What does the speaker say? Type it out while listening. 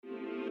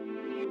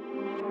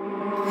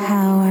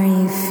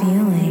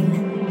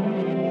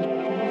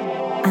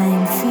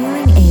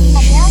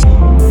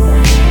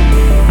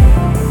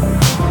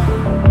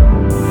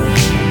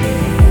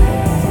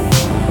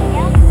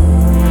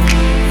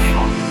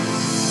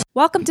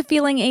Welcome to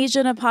Feeling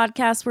Asian, a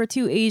podcast where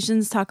two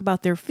Asians talk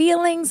about their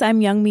feelings. I'm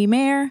Youngmi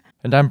Mayer.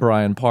 And I'm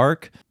Brian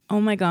Park. Oh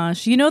my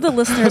gosh. You know the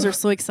listeners are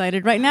so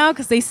excited right now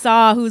because they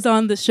saw who's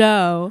on the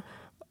show.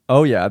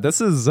 Oh yeah, this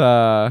is,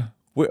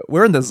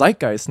 we're in the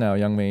zeitgeist now,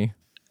 Youngmi.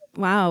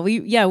 Wow.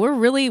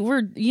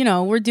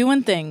 We're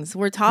doing things.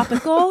 We're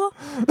topical.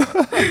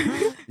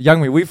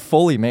 Youngmi, we've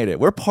fully made it.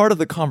 We're part of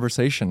the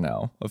conversation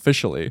now,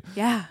 officially.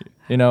 Yeah.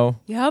 You know?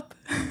 Yep.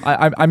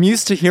 I'm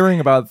used to hearing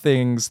about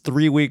things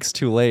 3 weeks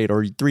too late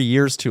or 3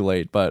 years too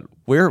late, but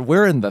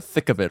we're in the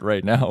thick of it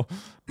right now.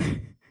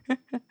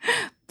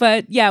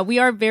 But yeah, we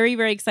are very,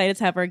 very excited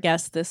to have our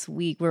guest this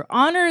week. We're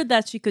honored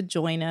that she could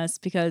join us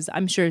because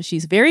I'm sure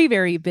she's very,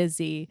 very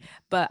busy.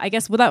 But I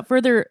guess without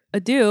further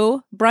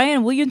ado,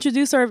 Brian, will you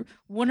introduce our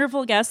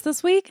wonderful guest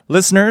this week?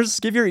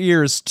 Listeners, give your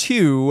ears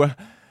to...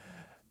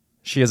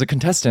 She is a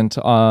contestant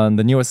on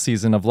the newest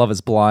season of Love is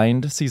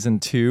Blind,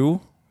 Season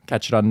 2.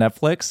 Catch it on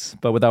Netflix.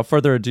 But without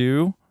further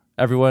ado,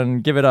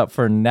 everyone give it up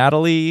for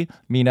Natalie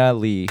Mina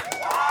Lee.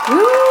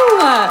 Woo!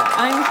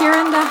 I'm here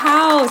in the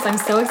house. I'm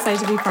so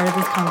excited to be part of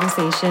this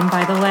conversation,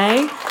 by the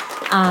way.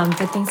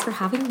 But thanks for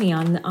having me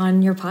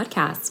on your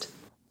podcast.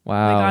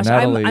 Wow, oh my gosh,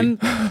 Natalie.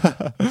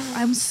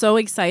 I'm so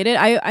excited.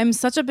 I'm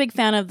such a big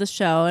fan of the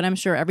show, and I'm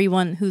sure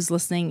everyone who's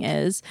listening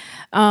is.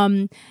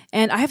 And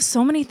I have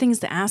so many things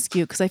to ask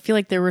you because I feel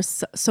like there were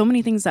so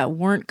many things that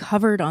weren't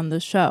covered on the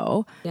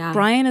show. Yeah.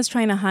 Brian is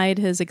trying to hide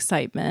his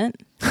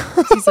excitement.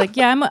 He's like,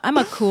 "Yeah, I'm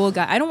a cool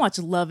guy. I don't watch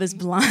Love Is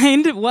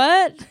Blind."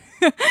 What?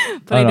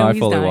 But I know I he's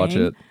fully dying. watch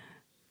it.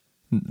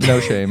 No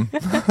shame.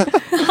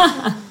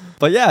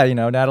 But yeah,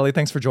 Natalie,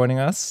 thanks for joining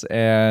us,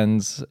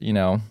 and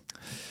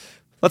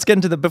let's get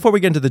into before we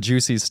get into the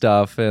juicy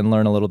stuff and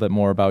learn a little bit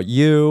more about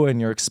you and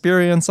your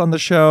experience on the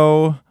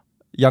show.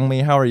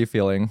 Youngmi, how are you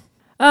feeling?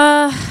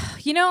 How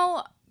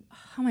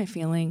am I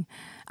feeling?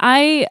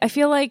 I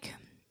feel like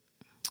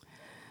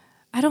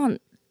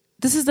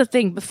this is the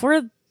thing.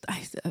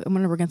 I'm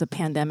going to get the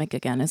pandemic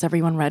again. Is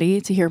everyone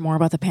ready to hear more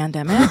about the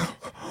pandemic?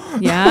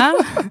 Yeah.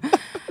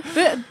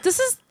 But this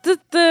is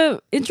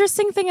the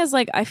interesting thing is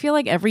like, I feel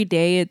like every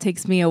day it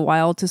takes me a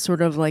while to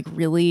sort of like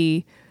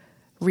really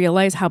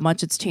realize how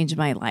much it's changed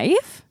my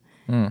life.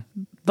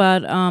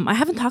 But I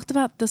haven't talked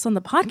about this on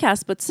the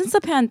podcast, but since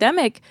the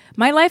pandemic,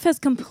 my life has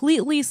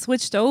completely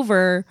switched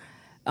over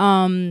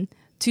to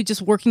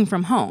just working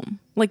from home.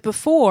 Like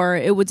before,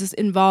 it would just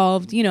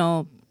involve,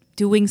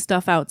 doing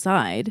stuff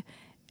outside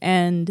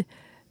and,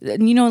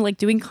 like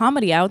doing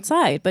comedy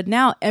outside. But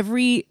now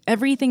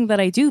everything that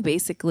I do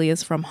basically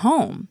is from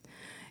home.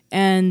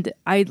 And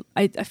I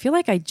feel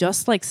like I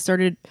just like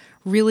started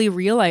really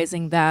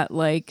realizing that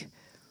like,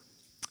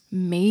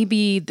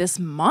 maybe this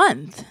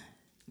month,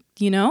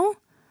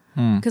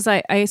 because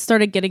I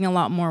started getting a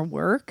lot more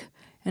work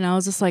and I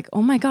was just like,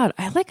 oh my God,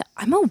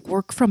 I'm a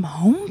work from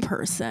home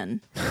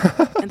person.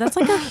 And that's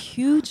like a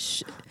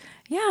huge,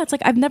 it's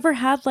like I've never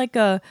had like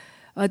a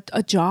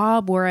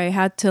job where I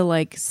had to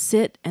like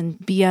sit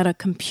and be at a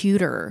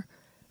computer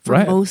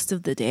for most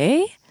of the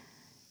day.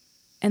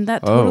 And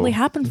that totally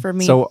happened for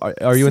me. So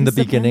are you in the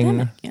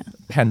beginning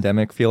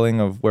pandemic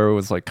feeling of where it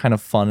was like kind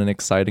of fun and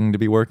exciting to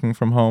be working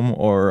from home,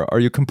 or are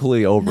you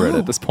completely over it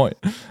at this point?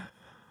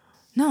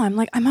 No, I'm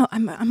like I'm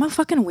a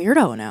fucking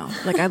weirdo now.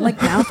 Like I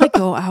like now if I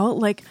go out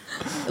like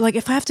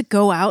if I have to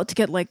go out to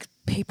get like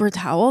paper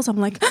towels, I'm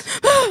like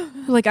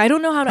like I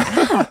don't know how to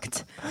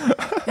act.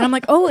 And I'm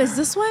like, "Oh, is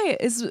this why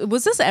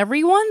was this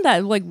everyone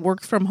that like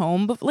worked from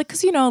home like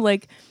cuz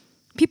like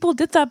people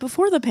did that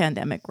before the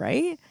pandemic,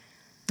 right?"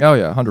 Oh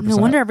yeah, 100%. No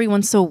wonder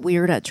everyone's so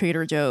weird at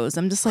Trader Joe's.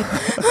 I'm just like,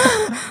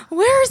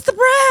 where's the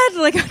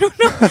bread? Like I don't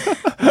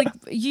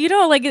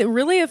know. Like it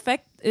really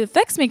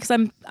affects me because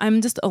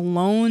I'm just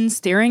alone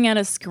staring at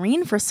a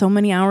screen for so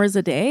many hours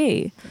a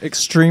day.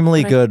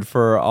 Extremely good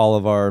for all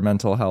of our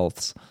mental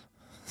healths.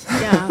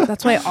 Yeah,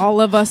 that's why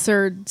all of us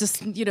are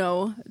just,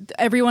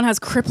 everyone has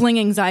crippling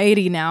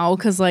anxiety now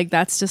because like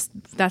that's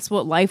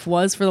what life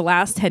was for the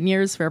last 10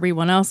 years for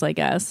everyone else, I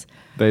guess.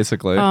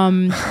 Basically. So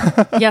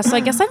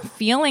I guess I'm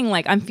feeling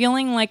like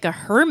a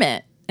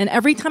hermit. And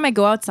every time I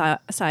go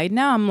outside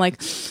now, I'm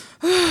like,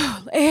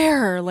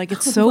 air. Like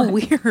it's so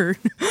weird.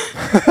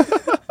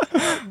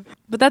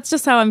 But that's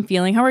just how I'm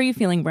feeling. How are you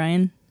feeling,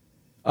 Brian?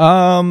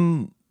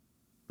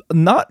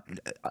 Not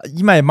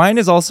my mind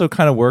is also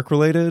kind of work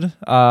related.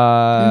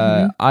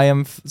 I'm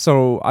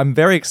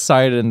very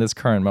excited in this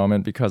current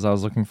moment because I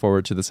was looking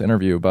forward to this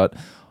interview, but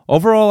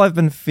overall I've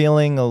been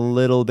feeling a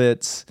little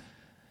bit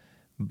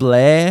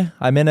bleh.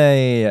 I'm in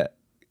a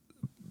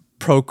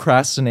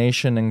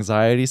procrastination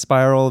anxiety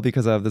spiral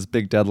because I have this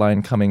big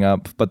deadline coming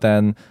up, but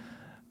then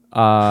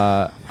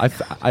I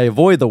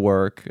avoid the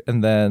work,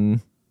 and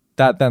then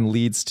that then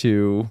leads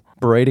to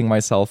berating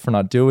myself for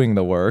not doing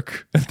the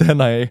work. And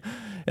then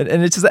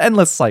and it's just an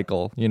endless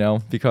cycle,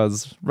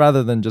 because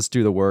rather than just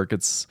do the work,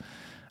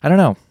 I don't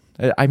know.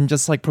 I'm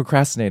just like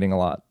procrastinating a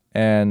lot,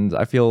 and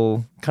I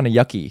feel kind of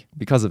yucky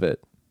because of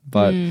it.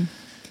 But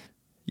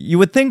you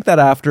would think that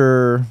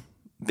after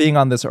being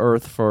on this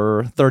earth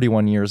for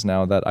 31 years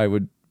now, that I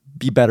would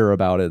be better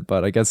about it,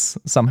 but I guess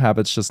some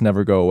habits just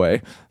never go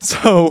away.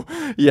 So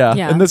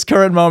in this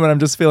current moment, I'm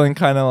just feeling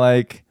kind of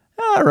like,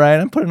 all right,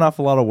 I'm putting off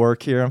a lot of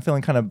work here. I'm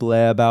feeling kind of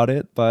bleh about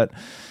it, but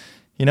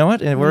you know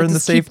what? We're in the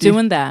safety. Keep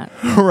doing that.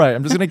 Right.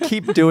 I'm just going to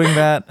keep doing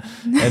that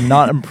and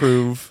not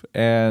improve.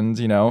 And,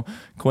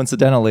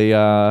 coincidentally,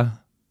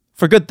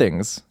 for good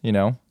things,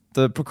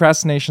 the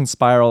procrastination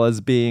spiral is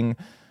being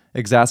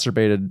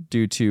exacerbated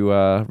due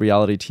to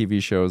reality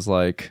TV shows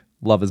like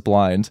Love is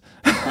Blind.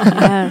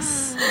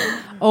 Yes.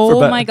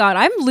 Oh my God.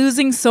 I'm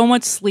losing so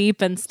much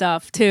sleep and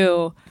stuff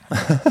too.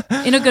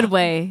 In a good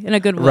way.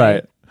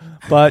 Right.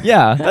 But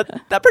yeah,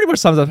 that pretty much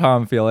sums up how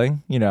I'm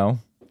feeling,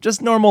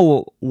 just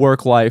normal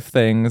work life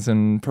things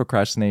and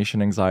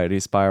procrastination, anxiety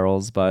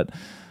spirals. But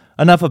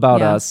enough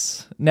about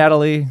us.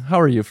 Natalie,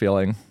 how are you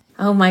feeling?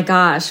 Oh my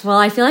gosh. Well,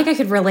 I feel like I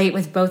could relate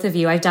with both of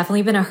you. I've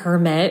definitely been a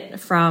hermit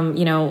from,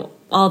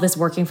 all this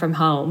working from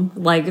home.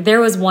 Like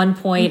there was one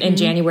point in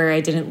January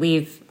I didn't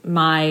leave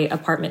my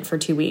apartment for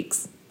 2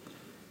 weeks.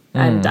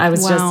 And I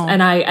was just,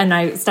 and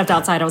I stepped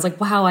outside. I was like,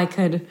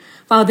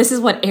 wow, this is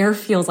what air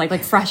feels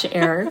like fresh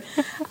air.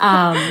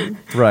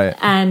 Right.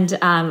 And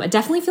I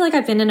definitely feel like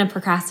I've been in a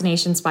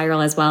procrastination spiral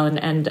as well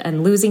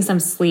and losing some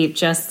sleep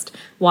just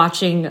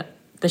watching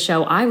the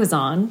show I was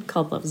on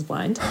called Love is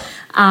Blind.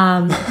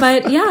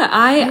 But yeah,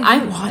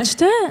 I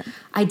watched it.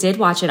 I did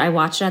watch it. I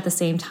watched it at the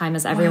same time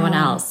as everyone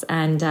else.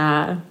 And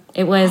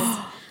it was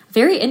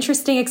very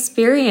interesting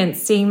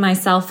experience seeing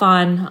myself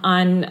on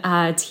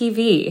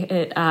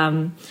TV.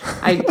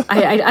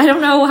 I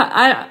don't know.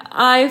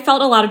 I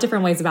felt a lot of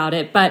different ways about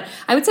it, but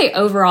I would say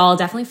overall,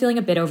 definitely feeling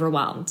a bit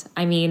overwhelmed.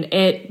 I mean,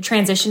 it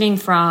transitioning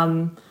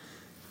from,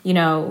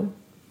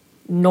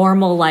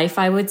 normal life,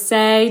 I would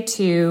say,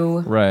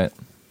 to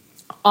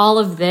all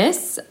of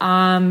this.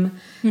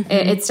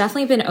 It's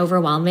definitely been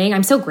overwhelming.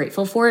 I'm so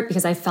grateful for it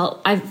because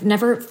I've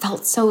never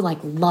felt so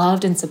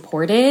loved and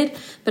supported,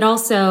 but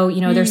also,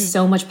 there's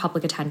so much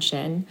public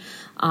attention,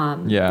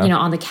 on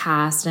the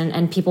cast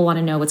and people want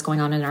to know what's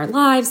going on in our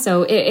lives.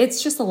 So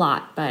it's just a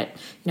lot, but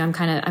I'm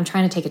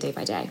trying to take it day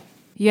by day.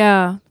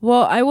 Yeah.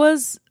 Well, I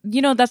was,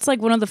 that's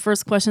one of the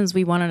first questions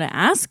we wanted to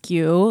ask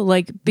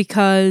you,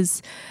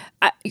 because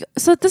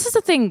so this is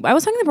the thing. I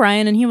was talking to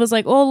Brian and he was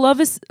like, "Oh, Love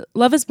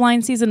is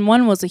Blind season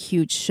 1 was a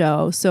huge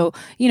show. So,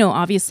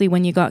 obviously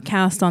when you got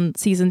cast on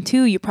season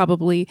 2, you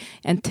probably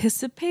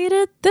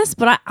anticipated this,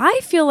 but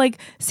I feel like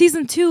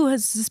season 2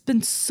 has just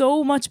been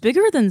so much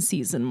bigger than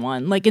season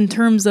 1, in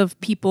terms of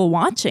people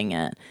watching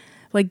it.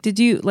 Did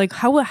you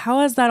how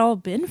has that all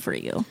been for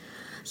you?"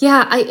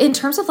 Yeah, in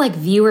terms of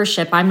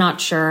viewership, I'm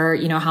not sure,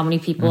 how many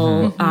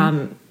people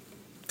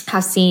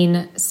have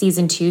seen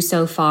season 2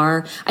 so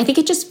far. I think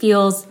it just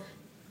feels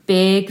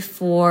big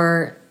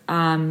for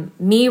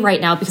me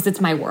right now because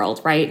it's my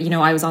world, right?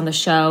 I was on the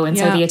show, and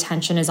so the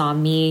attention is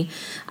on me.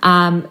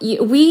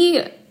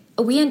 We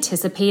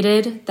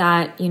anticipated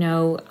that,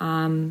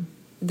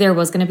 there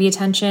was going to be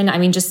attention. I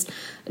mean, just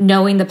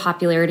knowing the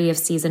popularity of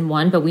season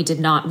 1, but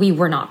we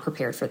were not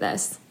prepared for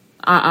this.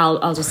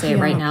 I'll just say it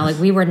right now.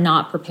 We were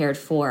not prepared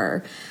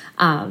for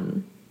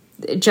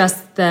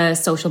just the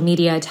social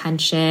media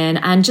attention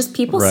and just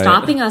people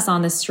stopping us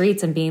on the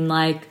streets and being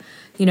like,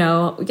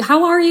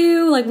 how are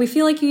you? We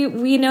feel like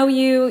we know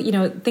you,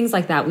 things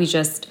like that. We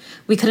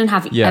couldn't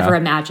have ever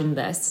imagined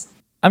this.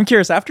 I'm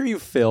curious, after you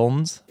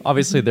filmed,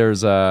 obviously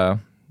there's a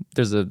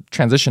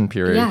transition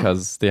period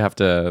because they have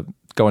to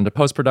go into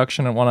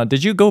post-production and whatnot.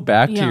 Did you go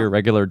back to your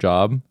regular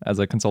job as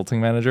a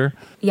consulting manager?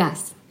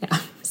 Yes. Yeah.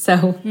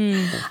 So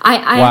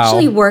I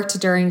actually worked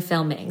during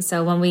filming.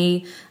 So when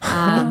we,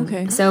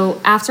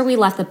 so after we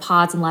left the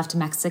pods and left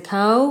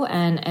Mexico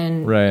and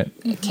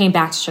came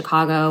back to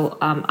Chicago,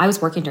 I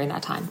was working during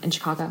that time in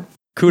Chicago.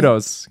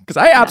 Kudos. Because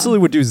I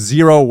absolutely would do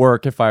zero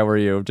work if I were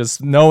you.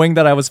 Just knowing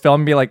that I was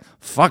filming, be like,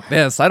 fuck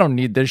this. I don't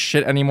need this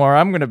shit anymore.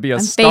 I'm going to be a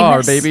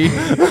star, famous. baby.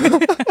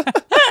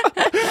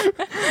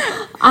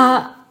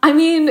 I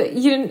mean,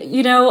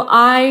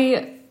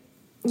 I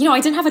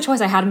didn't have a choice.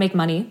 I had to make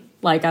money.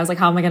 I was like,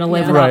 how am I going to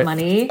live without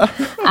money?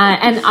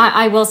 And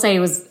I will say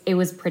it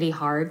was pretty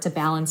hard to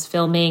balance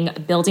filming,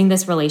 building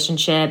this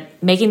relationship,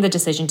 making the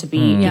decision to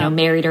be,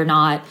 married or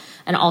not,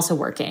 and also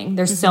working.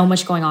 There's so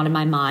much going on in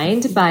my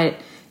mind, but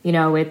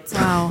it's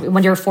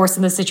when you're forced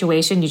in this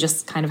situation, you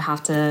just kind of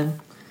have to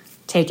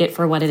take it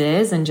for what it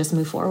is and just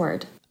move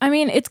forward. I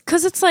mean, it's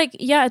because it's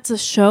it's a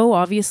show,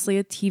 obviously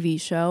a TV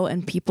show,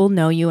 and people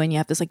know you, and you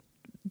have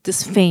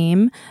this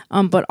fame,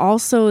 but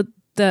also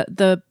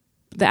the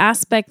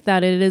aspect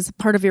that it is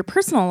part of your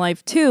personal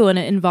life too, and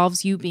it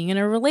involves you being in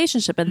a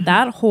relationship, and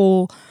that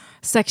whole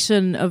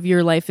section of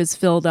your life is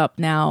filled up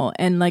now,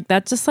 and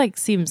that just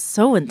seems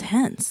so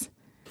intense.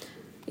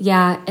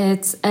 Yeah,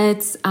 it's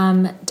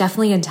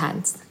definitely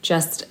intense.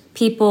 Just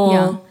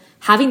people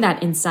having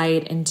that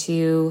insight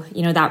into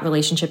that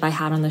relationship I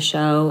had on the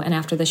show and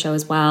after the show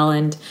as well,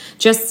 and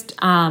just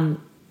my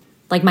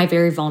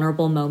very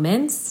vulnerable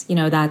moments.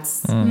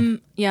 That's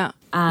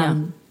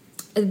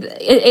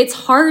It's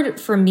hard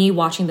for me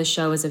watching the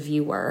show as a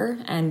viewer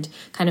and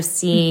kind of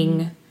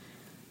seeing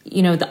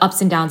the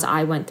ups and downs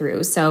I went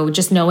through. So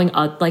just knowing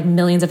like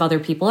millions of other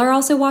people are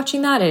also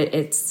watching that,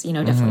 it's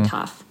definitely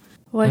tough.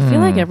 Well, I feel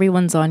like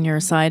everyone's on your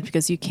side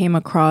because you came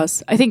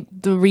across, I think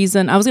the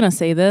reason I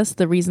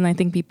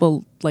think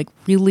people like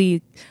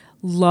really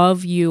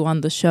love you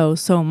on the show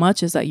so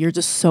much is that you're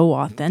just so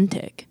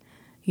authentic.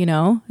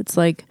 It's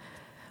like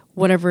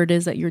whatever it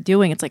is that you're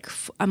doing, it's like,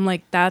 I'm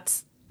like,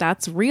 that's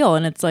real.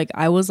 And it's like,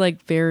 I was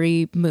like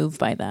very moved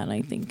by that,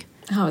 I think.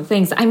 Oh,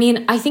 thanks. I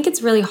mean, I think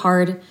it's really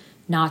hard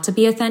not to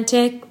be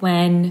authentic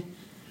when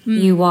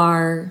you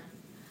are,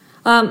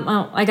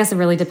 well, I guess it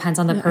really depends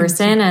on the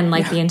person and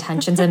like the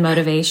intentions and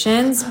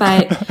motivations.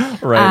 But,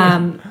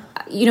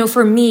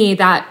 for me,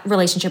 that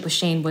relationship with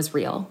Shane was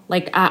real.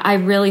 Like, I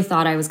really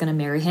thought I was going to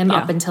marry him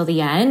up until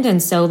the end.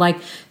 And so like,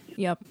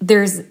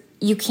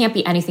 you can't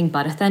be anything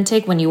but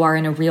authentic when you are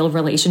in a real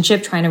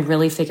relationship trying to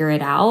really figure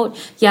it out.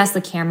 Yes,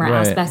 the camera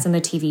aspects in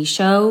the TV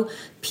show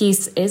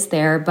piece is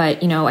there,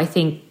 but, I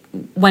think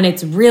when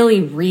it's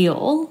really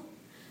real,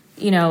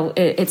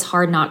 it's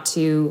hard not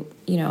to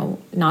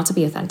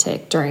be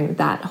authentic during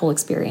that whole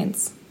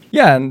experience.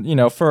 Yeah,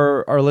 and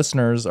for our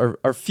listeners,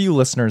 our few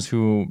listeners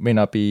who may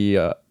not be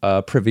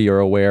privy or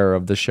aware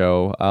of the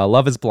show,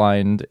 Love is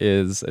Blind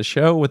is a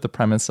show with the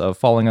premise of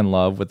falling in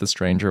love with a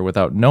stranger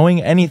without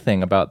knowing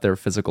anything about their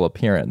physical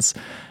appearance.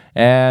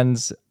 And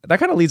that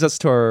kind of leads us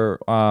to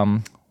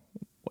our,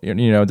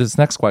 this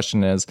next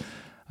question is,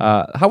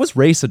 how was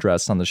race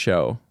addressed on the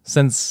show?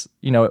 Since,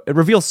 it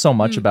reveals so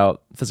much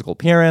about physical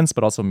appearance,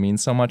 but also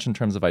means so much in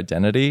terms of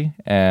identity.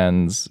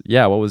 And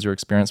what was your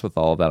experience with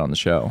all of that on the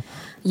show?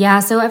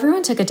 Yeah, so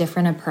everyone took a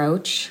different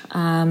approach.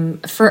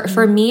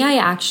 For me, I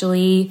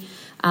actually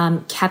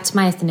kept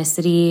my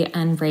ethnicity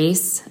and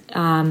race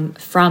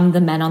from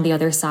the men on the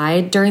other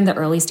side during the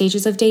early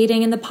stages of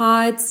dating in the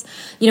pods.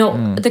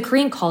 The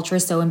Korean culture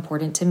is so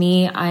important to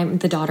me. I'm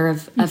the daughter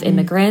of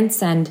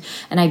immigrants, and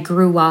I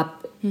grew up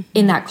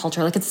in that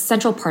culture. Like, it's a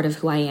central part of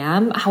who I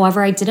am.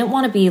 However, I didn't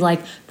want to be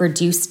like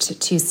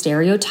reduced to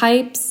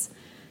stereotypes.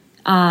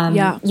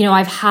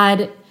 I've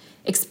had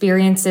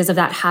experiences of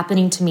that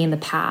happening to me in the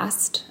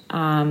past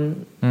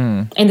in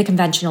the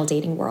conventional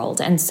dating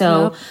world. And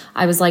so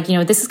I was like,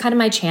 this is kind of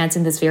my chance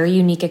in this very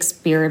unique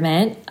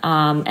experiment.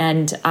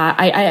 And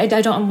I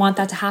don't want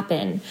that to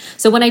happen.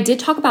 So when I did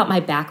talk about my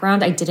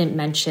background, I didn't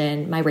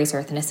mention my race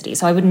or ethnicity.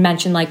 So I would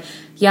mention like,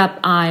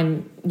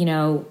 I'm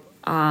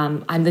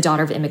the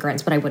daughter of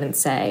immigrants, but I wouldn't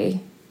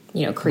say,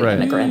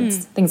 Korean immigrants,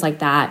 things like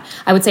that.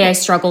 I would say I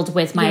struggled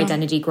with my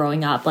identity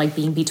growing up, like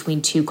being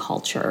between two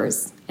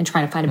cultures and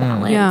trying to find a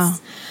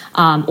balance.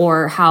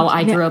 Or how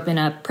I grew up in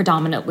a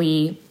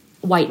predominantly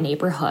white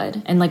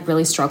neighborhood and like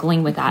really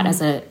struggling with that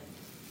as a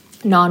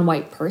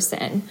non-white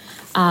person.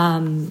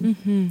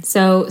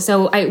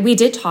 So we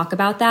did talk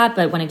about that,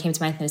 but when it came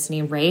to my ethnicity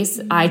and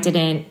race, I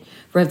didn't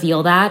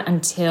reveal that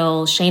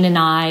until Shane and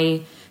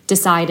I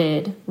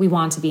decided we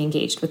wanted to be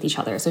engaged with each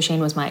other. So Shane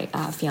was my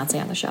fiance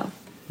on the show.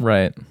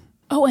 Right.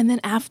 Oh, and then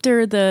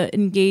after the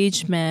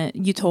engagement,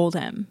 you told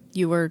him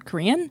you were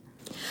Korean?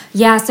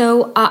 Yeah,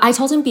 so I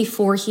told him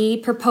before he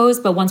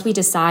proposed, but once we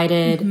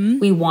decided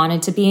we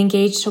wanted to be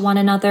engaged to one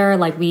another,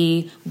 like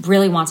we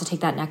really want to take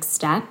that next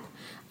step,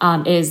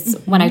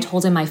 is when I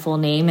told him my full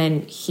name,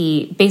 and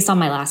he, based on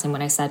my last name,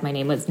 when I said my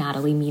name was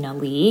Natalie Mina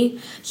Lee,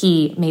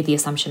 he made the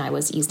assumption I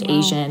was East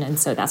Asian, and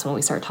so that's when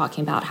we started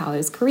talking about how I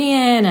was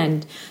Korean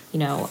and,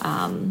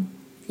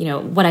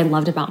 what I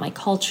loved about my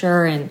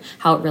culture and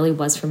how it really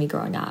was for me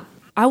growing up.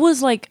 I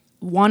was like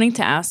wanting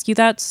to ask you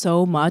that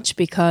so much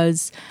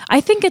because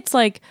I think it's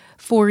like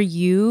for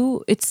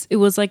you, it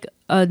was like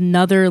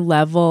another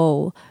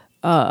level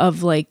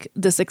of like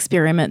this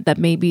experiment that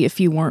maybe if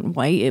you weren't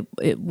white,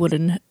 it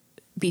wouldn't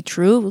be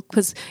true.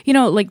 Because,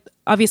 like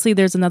obviously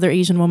there's another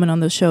Asian woman on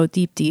the show,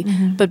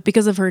 Deepti, but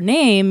because of her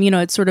name,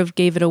 it sort of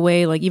gave it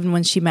away. Like even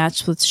when she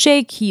matched with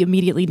Shake, he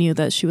immediately knew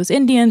that she was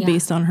Indian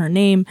based on her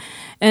name.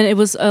 And it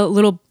was a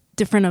little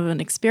different of an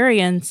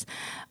experience.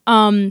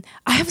 I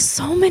have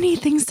so many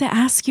things to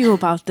ask you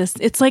about this.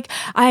 It's like,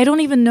 I don't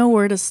even know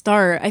where to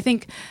start. I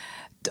think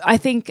I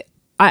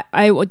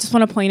just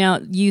want to point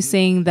out you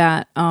saying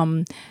that,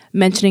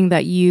 mentioning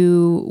that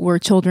you were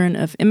children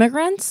of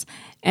immigrants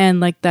and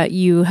like that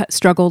you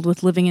struggled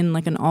with living in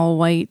like an all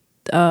white,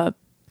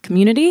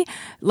 community.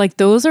 Like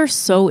those are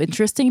so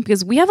interesting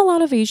because we have a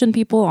lot of Asian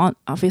people on,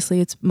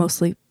 obviously it's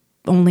mostly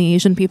only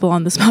Asian people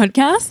on this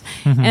podcast.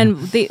 And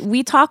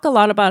we talk a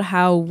lot about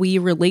how we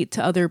relate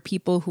to other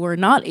people who are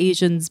not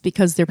Asians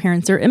because their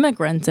parents are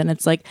immigrants. And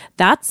it's like,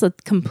 that's a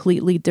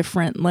completely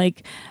different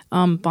like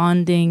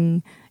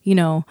bonding,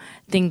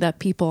 thing that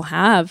people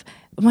have.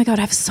 Oh my God,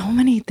 I have so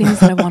many things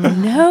that I want to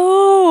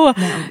know.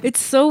 It's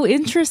so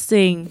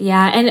interesting.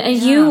 Yeah. And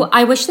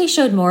I wish they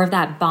showed more of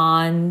that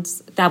bond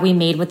that we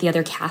made with the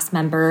other cast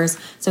members.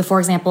 So for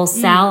example,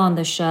 Sal on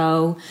the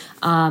show,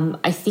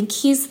 I think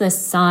he's the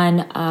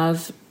son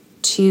of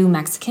 2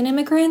 Mexican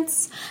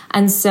immigrants.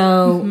 And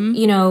so,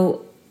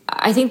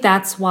 I think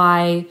that's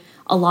why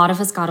a lot of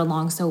us got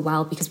along so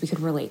well because we could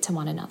relate to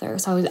one another.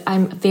 So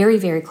I'm very,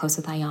 very close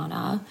with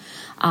Ayana,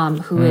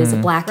 who is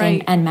Black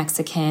and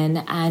Mexican,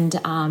 and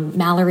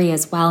Mallory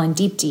as well, and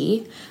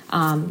Deepti,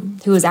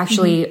 who is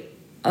actually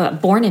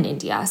born in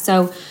India.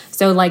 So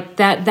like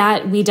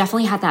that we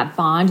definitely had that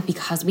bond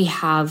because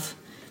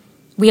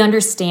we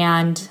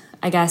understand,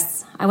 I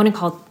guess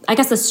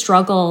the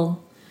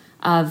struggle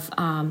of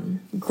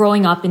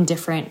growing up in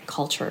different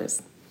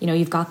cultures. You know,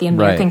 you've got the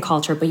American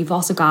culture, but you've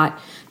also got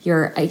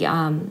your,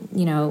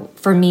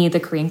 for me, the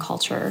Korean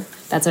culture.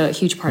 That's a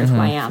huge part of who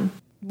I am.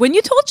 When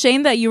you told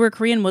Shane that you were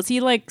Korean, was he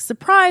like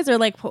surprised, or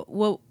like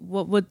what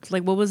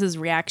was his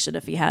reaction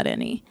if he had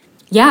any?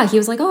 Yeah, he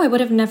was like, "Oh, I would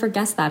have never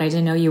guessed that. I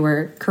didn't know you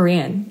were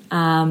Korean."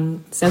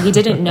 So he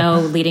didn't know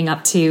leading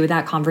up to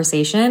that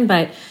conversation,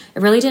 but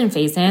it really didn't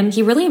faze him.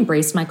 He really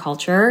embraced my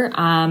culture.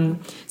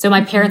 So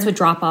my parents would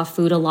drop off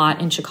food a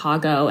lot in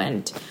Chicago,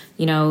 and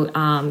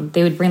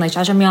they would bring like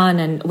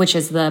jjajangmyeon, which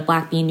is the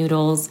black bean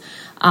noodles.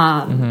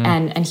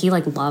 And he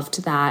like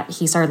loved that.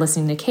 He started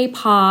listening to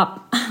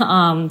K-pop.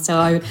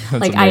 So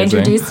I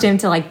introduced him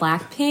to like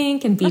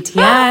Blackpink and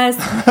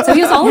BTS. So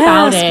he was all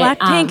about it.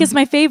 Blackpink is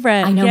my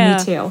favorite. I know, me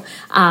too.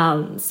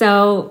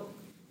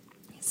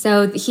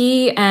 So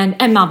he and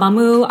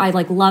Mamamoo, I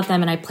like love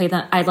them, and I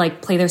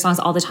play their songs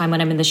all the time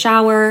when I'm in the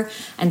shower.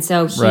 And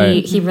so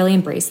he really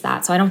embraced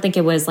that. So I don't think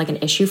it was like an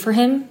issue for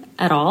him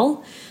at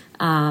all.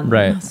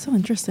 That's so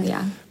interesting.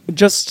 Yeah.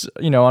 Just,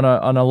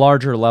 on a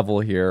larger level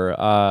here,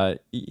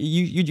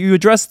 you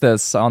addressed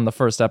this on the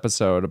first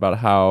episode about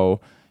how,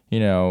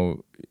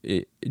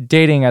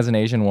 dating as an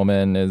Asian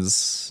woman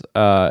is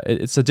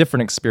it's a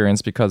different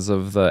experience because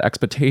of the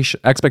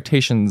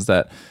expectations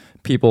that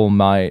people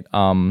might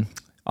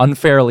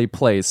unfairly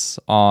place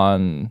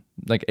on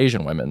like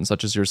Asian women,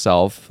 such as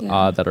yourself,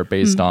 that are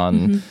based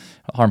on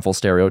harmful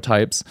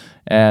stereotypes.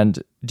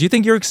 And do you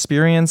think your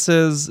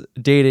experiences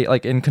dating,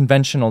 like in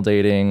conventional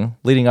dating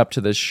leading up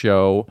to this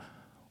show,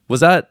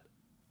 was that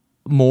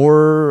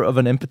more of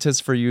an impetus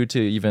for you to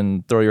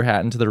even throw your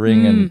hat into the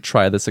ring and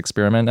try this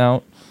experiment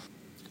out?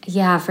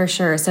 Yeah, for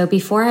sure. So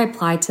before I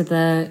applied to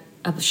the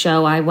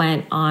show, I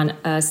went on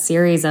a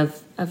series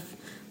of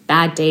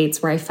bad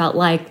dates where I felt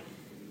like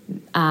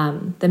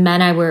the men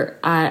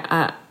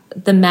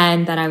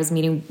that I was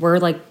meeting were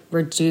like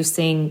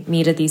reducing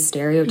me to these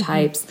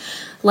stereotypes.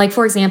 Like,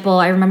 for example,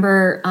 I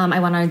remember I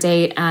went on a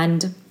date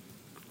and,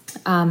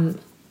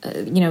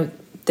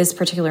 this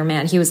particular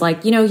man, he was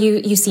like,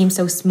 you seem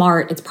so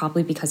smart. It's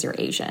probably because you're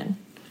Asian.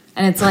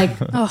 And it's like,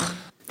 oh,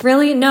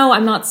 really? No,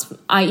 I'm not.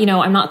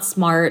 I'm not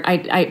smart.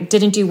 I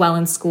didn't do well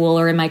in school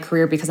or in my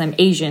career because I'm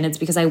Asian. It's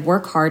because I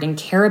work hard and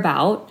care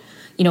about,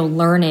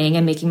 learning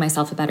and making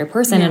myself a better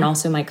person, and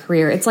also my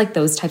career. It's like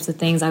those types of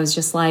things. I was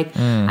just like,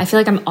 I feel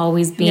like I'm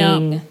always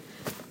being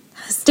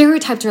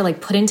stereotyped or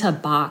like put into a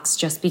box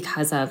just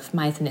because of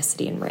my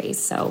ethnicity and race.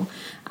 So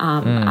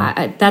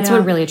that's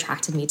what really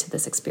attracted me to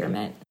this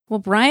experiment. Well,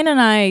 Brian and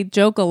I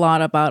joke a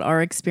lot about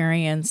our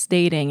experience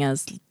dating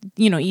as,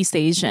 East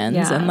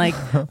Asians. And like,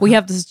 we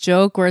have this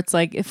joke where it's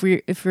like, if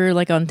we're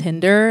like on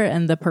Tinder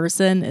and the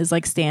person is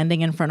like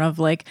standing in front of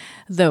like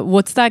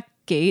what's that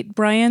gate,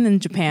 Brian, in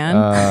Japan?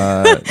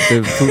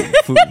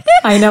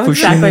 I know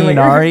exactly what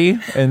Inari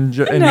in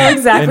Kyoto.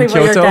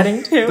 You're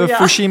getting to. The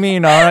Fushimi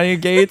Inari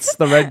gates,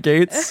 the red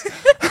gates.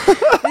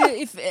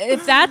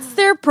 if that's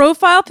their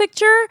profile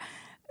picture,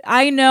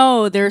 I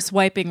know they're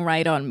swiping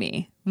right on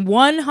me.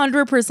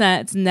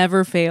 100%. It's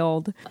never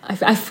failed.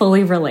 I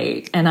fully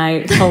relate, and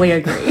I fully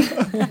agree.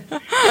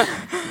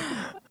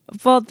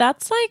 Well,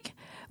 that's like...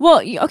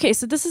 Well, okay,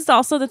 so this is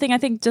also the thing I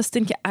think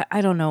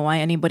I don't know why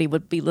anybody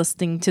would be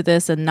listening to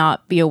this and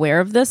not be aware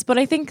of this, but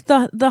I think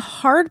the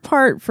hard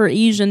part for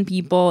Asian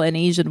people and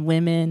Asian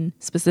women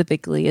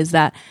specifically is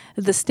that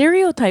the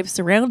stereotypes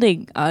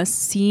surrounding us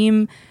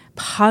seem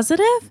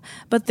positive,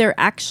 but they're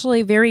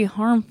actually very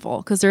harmful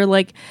because they're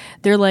like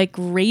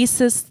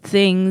racist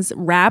things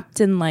wrapped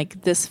in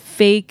like this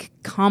fake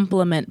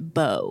compliment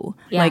bow.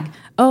 Like,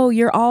 oh,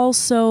 you're all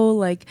so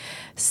like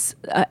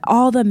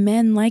all the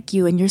men like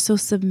you and you're so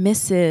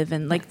submissive,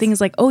 and like things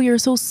like, oh, you're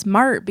so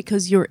smart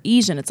because you're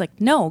Asian. It's like,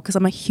 no, because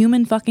I'm a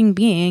human fucking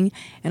being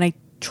and I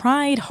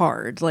tried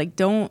hard. Like,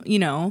 don't,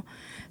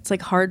 it's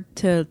like hard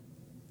to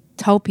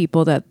tell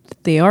people that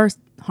they are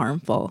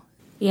harmful.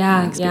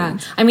 Yeah.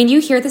 I mean, you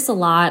hear this a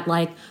lot,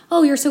 like,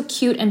 oh, you're so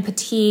cute and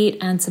petite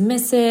and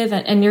submissive.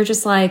 And you're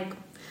just like,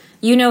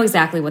 you know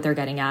exactly what they're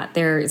getting at.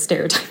 They're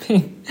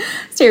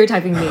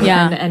stereotyping me.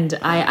 Yeah. And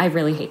I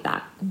really hate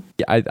that.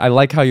 Yeah, I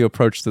like how you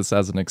approach this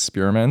as an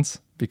experiment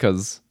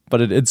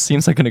but it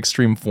seems like an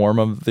extreme form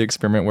of the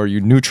experiment where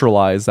you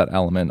neutralize that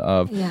element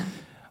of,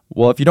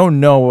 well, if you don't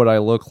know what I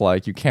look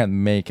like, you can't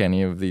make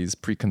any of these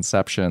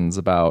preconceptions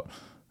about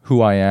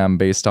who I am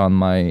based on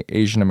my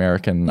Asian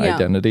American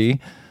identity.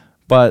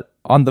 But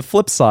on the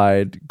flip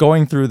side,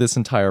 going through this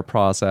entire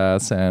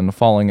process and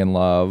falling in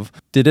love,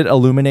 did it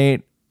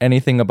illuminate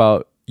anything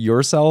about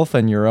yourself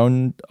and your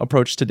own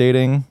approach to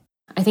dating?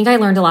 I think I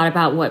learned a lot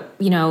about what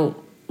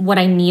what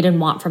I need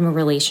and want from a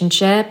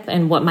relationship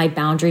and what my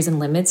boundaries and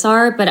limits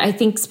are. But I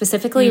think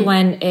specifically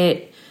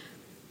I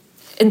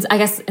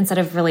guess instead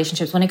of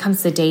relationships, when it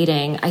comes to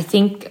dating, I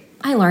think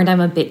I learned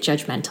I'm a bit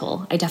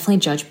judgmental. I definitely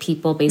judge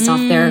people based off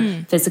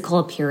their physical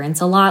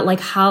appearance a lot. Like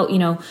how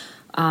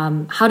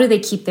do they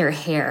keep their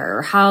hair?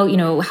 Or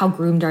how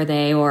groomed are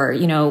they? Or,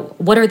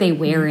 what are they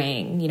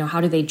wearing?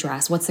 How do they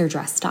dress? What's their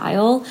dress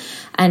style?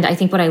 And I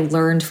think what I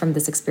learned from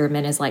this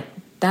experiment is like,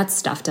 that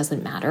stuff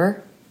doesn't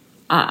matter.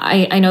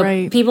 I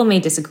know people may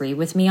disagree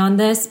with me on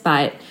this,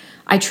 but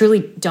I truly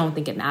don't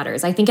think it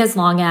matters. I think as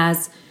long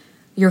as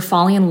you're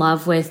falling in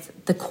love with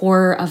the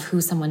core of who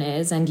someone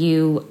is and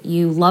you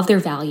love their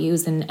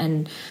values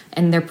and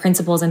their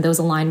principles and those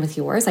align with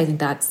yours, I think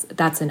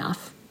that's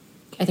enough.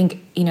 I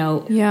think,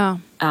 I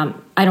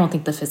don't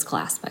think the physical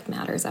aspect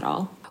matters at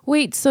all.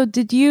 Wait, so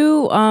did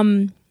you,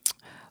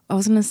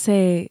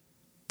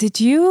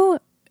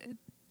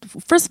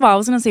 first of all, I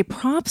was going to say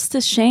props to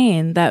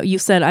Shane that you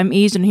said I'm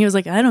Asian. He was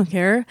like, I don't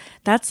care.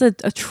 That's a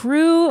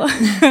true,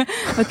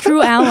 a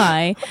true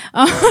ally.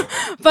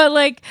 But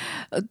like,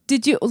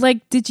 did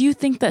you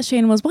think that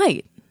Shane was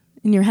white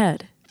in your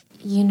head?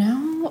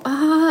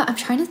 I'm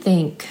trying to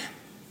think.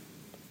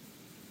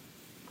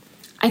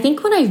 I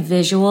think when I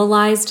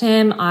visualized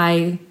him,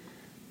 I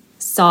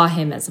saw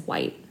him as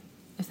white,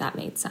 if that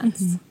made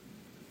sense.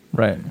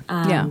 Mm-hmm. Right.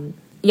 Yeah.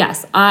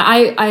 Yes,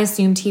 I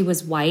assumed he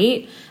was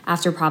white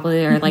after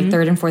probably our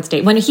third and fourth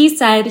date. When he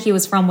said he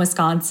was from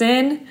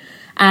Wisconsin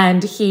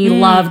and he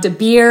loved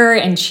beer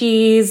and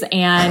cheese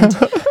and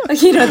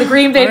the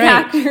Green Bay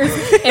Packers,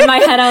 in my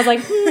head I was like,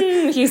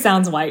 he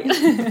sounds white.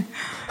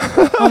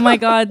 Oh my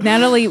God,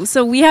 Natalie!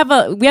 So we have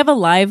a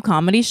live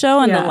comedy show,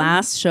 and the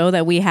last show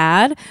that we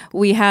had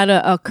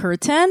a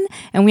curtain,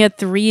 and we had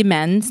 3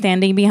 men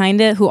standing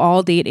behind it who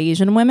all date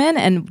Asian women,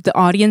 and the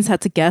audience had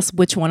to guess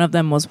which one of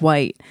them was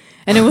white.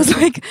 And it was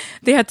like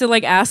they had to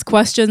like ask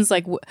questions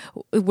like,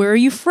 "Where are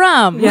you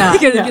from?" Yeah,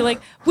 they'd be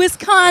like,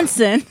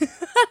 "Wisconsin,"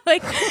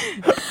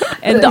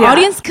 and the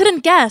audience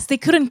couldn't guess. They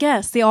couldn't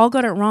guess. They all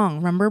got it wrong.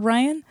 Remember,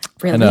 Brian?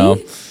 Really? I know.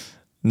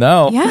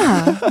 No.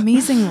 Yeah,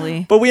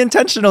 amazingly. But we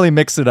intentionally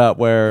mix it up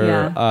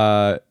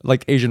where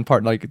like Asian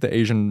partners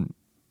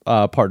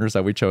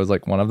that we chose,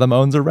 like one of them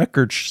owns a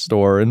record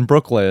store in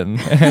Brooklyn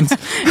and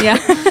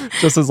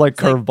just as like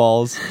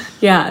curveballs.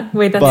 Yeah.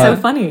 Wait, that's so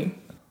funny.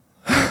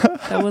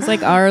 That was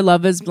like our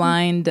Love is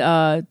Blind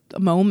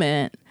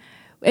moment.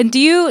 And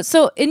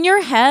so in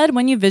your head,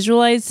 when you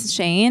visualized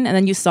Shane and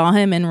then you saw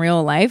him in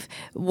real life,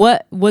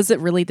 what was it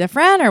really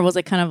different or was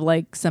it kind of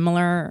like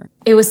similar?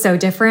 It was so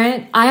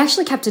different. I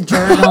actually kept a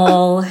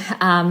journal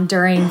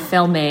during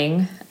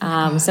filming,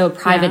 so a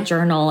private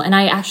journal. And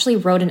I actually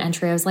wrote an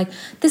entry. I was like,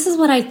 this is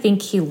what I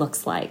think he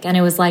looks like. And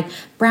it was like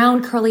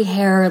brown curly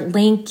hair,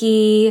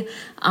 lanky,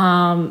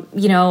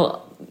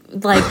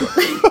 like...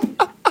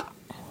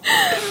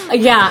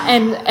 Yeah,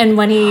 and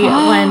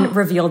when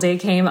reveal day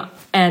came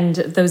and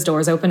those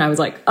doors opened, I was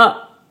like,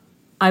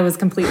 I was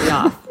completely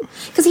off.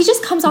 Because he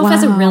just comes off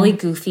as a really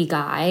goofy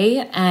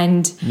guy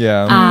and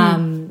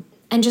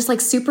and just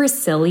like super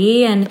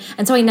silly and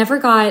so I never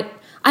got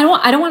I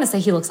don't want to say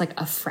he looks like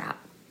a frat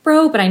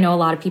bro, but I know a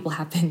lot of people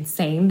have been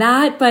saying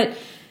that, but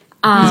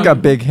he's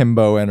got big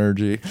himbo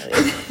energy.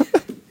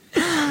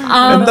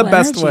 In the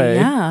best way.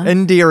 Yeah.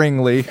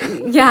 Endearingly.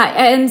 Yeah,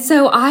 and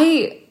so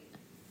I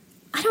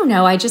don't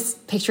know. I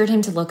just pictured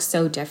him to look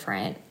so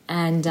different.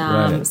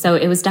 And so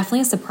it was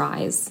definitely a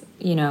surprise,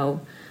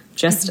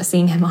 just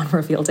seeing him on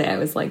reveal day. I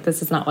was like,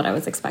 this is not what I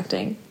was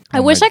expecting.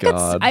 I wish I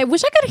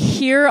could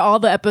hear all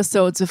the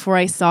episodes before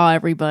I saw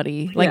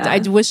everybody. Like I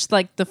wish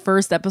like the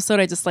first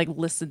episode I just like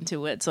listened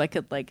to it so I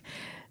could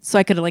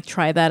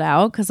try that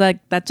out because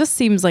that just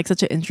seems like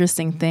such an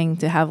interesting thing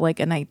to have like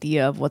an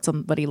idea of what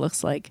somebody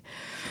looks like.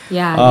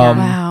 Yeah.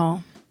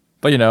 Wow.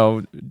 But,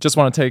 just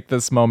want to take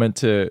this moment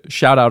to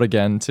shout out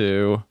again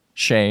to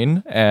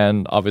Shane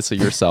and obviously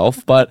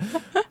yourself. But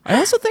I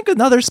also think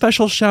another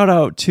special shout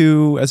out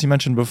to, as you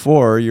mentioned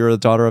before, you're a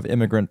daughter of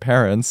immigrant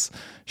parents.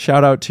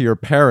 Shout out to your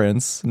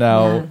parents.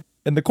 Now,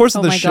 in the course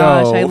of the show. Oh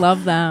my gosh, I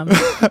love them.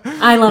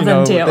 I love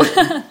them too.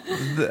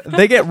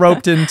 They get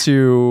roped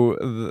into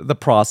the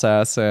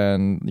process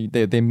and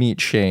they meet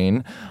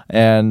Shane.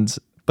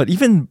 But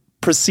even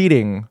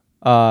preceding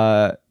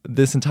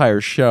this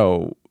entire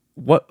show,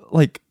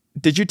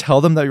 did you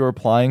tell them that you were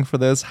applying for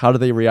this? How do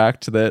they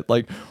react to that?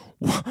 Like,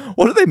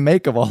 what do they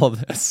make of all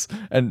of this?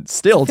 And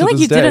still, to this day, I feel like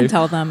you didn't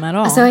tell them at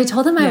all. So I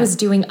told them I was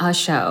doing a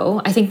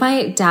show. I think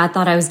my dad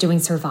thought I was doing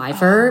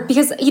Survivor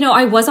because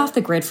I was off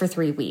the grid for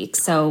 3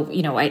 weeks. So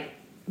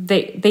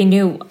they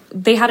knew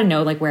they had to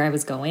know like where I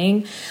was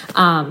going.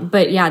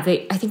 But yeah,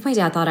 I think my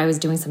dad thought I was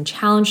doing some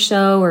challenge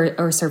show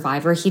or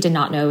Survivor. He did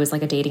not know it was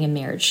like a dating and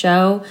marriage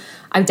show.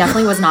 I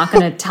definitely was not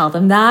going to tell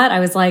them that.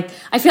 I was like,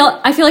 I feel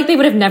like they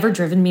would have never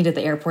driven me to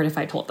the airport if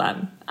I told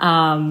them.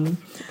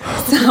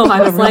 So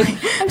I was like,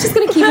 I'm just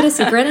going to keep it a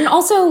secret. And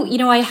also,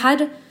 I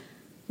had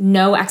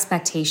no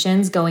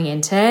expectations going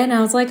into it. And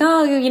I was like,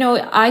 oh, you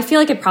know, I feel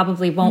like it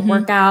probably won't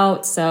work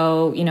out.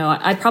 So, you know,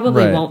 I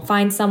probably won't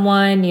find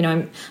someone, you know,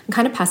 I'm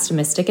kind of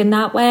pessimistic in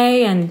that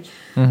way. And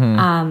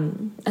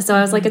so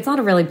I was like, it's not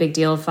a really big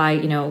deal if I,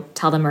 you know,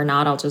 tell them or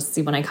not. I'll just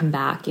see when I come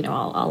back, you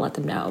know, I'll let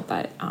them know.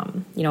 But,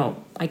 you know,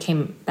 I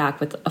came back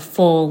with a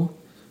full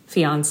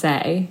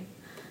fiance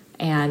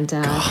and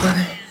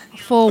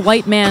full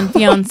white man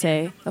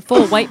fiance, a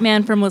full white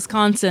man from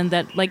Wisconsin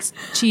that likes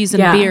cheese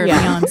and beer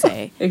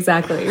fiance.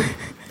 Exactly.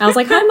 I was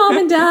like, hi, Mom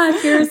and Dad,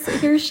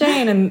 here's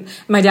Shane. And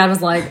my dad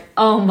was like,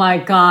 oh my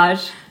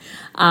gosh.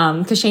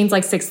 Because Shane's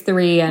like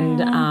 6'3",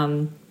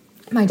 and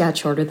my dad's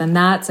shorter than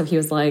that. So he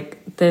was like,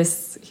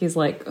 he's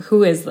like,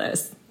 who is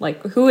this? Like,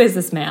 who is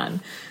this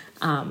man?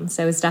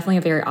 So it was definitely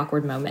a very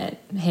awkward moment,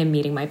 him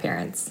meeting my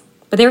parents.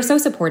 But they were so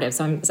supportive,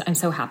 so I'm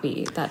so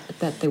happy that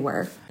they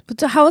were.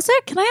 But how is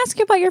it? Can I ask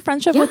you about your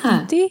friendship with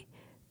Deepti?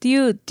 Do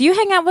you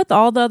hang out with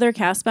all the other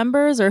cast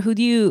members, or who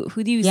do you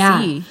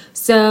see?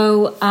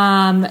 So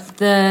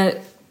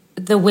the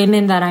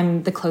women that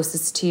I'm the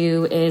closest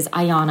to is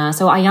Ayana.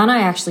 So Ayana,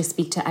 I actually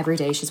speak to every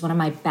day. She's one of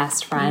my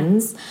best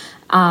friends,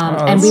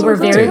 and we were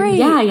very great.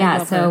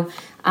 So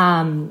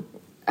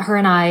her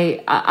and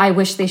I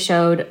wish they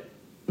showed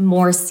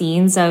more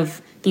scenes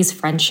of these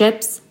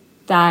friendships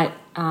that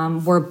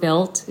were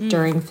built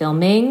during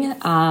filming.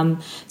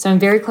 So I'm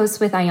very close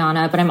with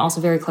Ayana, but I'm also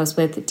very close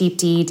with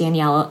Deepti,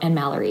 Danielle, and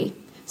Mallory.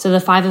 So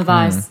the five of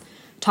us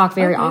talk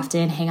very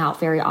often, hang out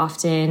very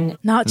often.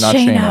 Not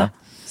Shayna.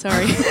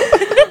 Sorry.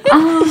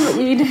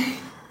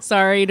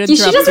 Sorry to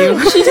interrupt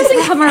you. She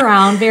doesn't come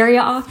around very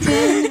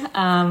often.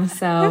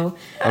 So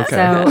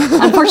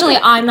unfortunately,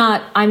 I'm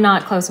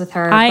not close with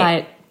her.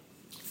 But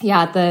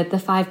yeah, the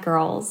five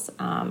girls,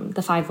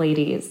 the five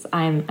ladies,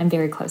 I'm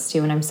very close to,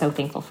 and I'm so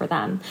thankful for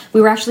them.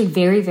 We were actually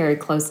very, very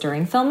close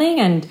during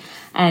filming,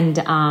 and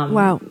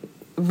wow.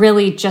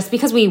 Really just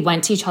because we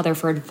went to each other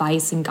for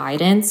advice and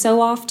guidance so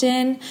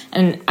often,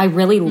 and I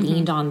really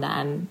leaned on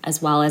them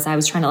as well as I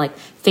was trying to like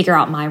figure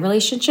out my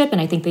relationship,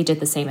 and I think they did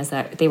the same as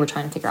that. They were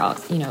trying to figure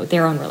out, you know,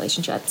 their own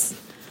relationships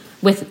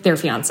with their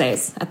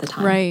fiancés at the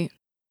time. Right.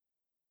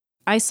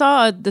 I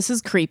saw, this is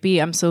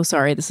creepy. I'm so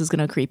sorry. This is going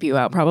to creep you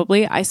out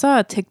probably. I saw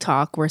a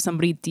TikTok where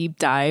somebody deep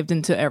dived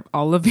into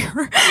all of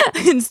your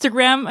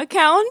Instagram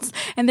accounts.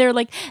 And they're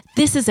like,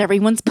 this is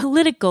everyone's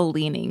political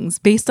leanings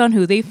based on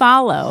who they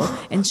follow.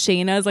 And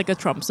Shayna is like a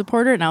Trump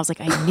supporter. And I was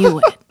like, I knew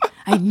it.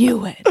 I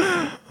knew it.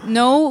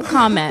 No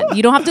comment.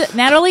 You don't have to,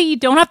 Natalie, you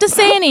don't have to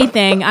say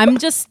anything. I'm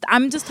just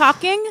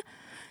talking.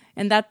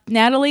 And that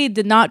Natalie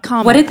did not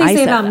comment. What did they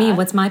say about me?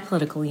 What's my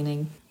political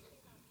leaning?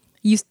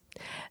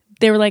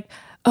 They were like,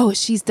 oh,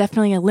 she's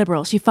definitely a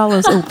liberal. She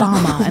follows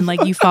Obama. And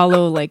like you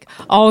follow like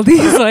all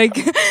these like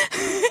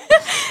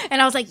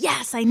and I was like,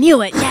 yes, I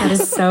knew it. Yes. That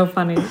is so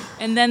funny.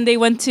 And then they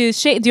went to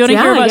Shane. Do you want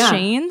to hear about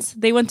Shane's?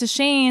 They went to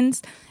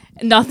Shane's.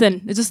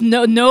 Nothing. It's just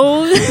no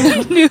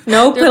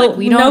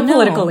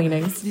political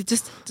leanings.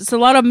 Just a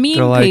lot of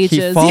meme like,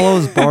 pages. He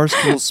follows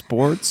Barstool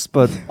Sports,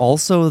 but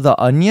also The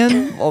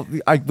Onion. Well,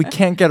 we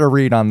can't get a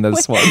read on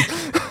this one.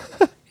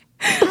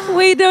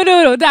 Wait,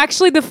 no.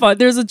 Actually,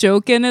 there's a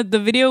joke in it. The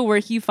video where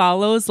he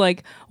follows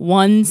like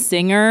one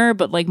singer,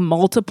 but like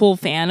multiple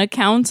fan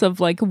accounts of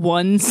like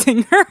one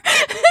singer.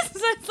 So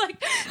it's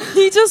like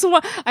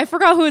I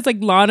forgot who it's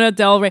like Lana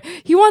Del Rey.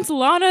 He wants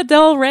Lana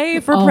Del Rey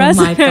for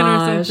president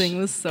or something. It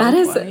was so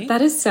funny.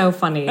 That is so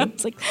funny.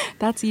 It's like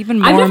that's even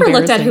more. I've never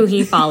looked at who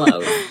he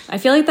follows. I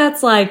feel like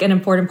that's like an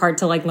important part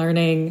to like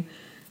learning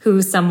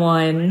who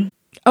someone.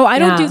 Oh, I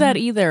don't do that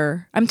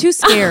either. I'm too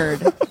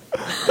scared.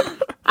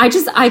 I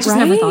just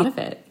never thought of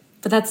it.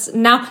 But that's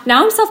now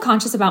I'm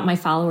self-conscious about my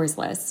followers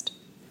list.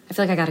 I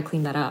feel like I got to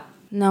clean that up.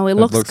 No, it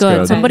looks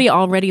good. Somebody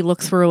already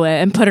looked through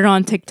it and put it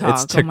on TikTok.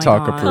 It's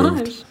TikTok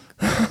approved.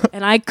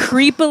 And I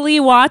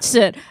creepily watched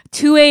it.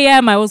 2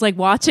 a.m. I was like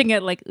watching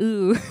it like,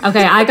 ooh.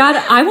 Okay,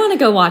 I want to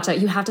go watch it.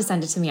 You have to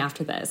send it to me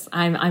after this.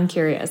 I'm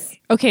curious.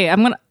 Okay,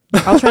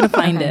 I'll try to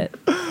find it.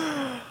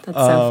 That's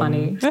so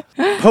funny.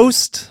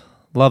 Post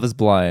Love is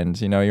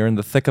Blind. You know, you're in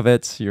the thick of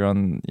it.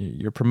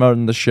 You're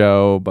promoting the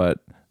show, but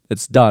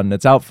it's done.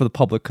 It's out for the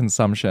public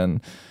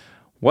consumption.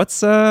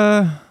 What's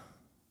it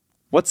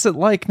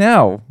like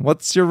now?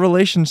 What's your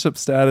relationship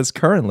status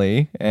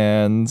currently?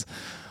 And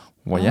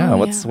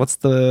what's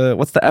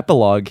the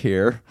epilogue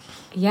here?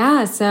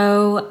 Yeah,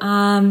 so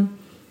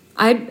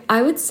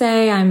I would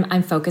say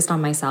I'm focused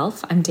on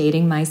myself. I'm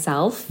dating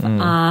myself.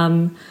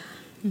 And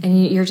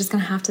you're just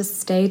gonna have to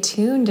stay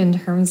tuned in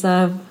terms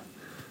of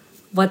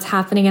what's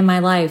happening in my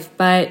life.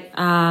 But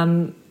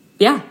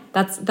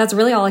that's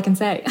really all I can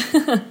say.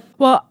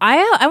 Well,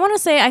 I want to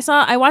say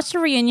I watched a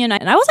reunion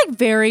and I was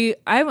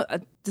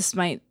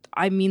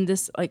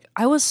like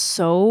I was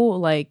so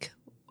like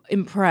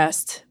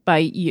impressed by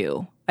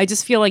you. I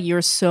just feel like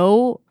you're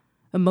so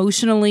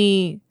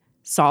emotionally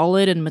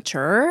solid and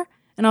mature.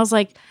 And I was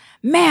like,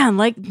 man,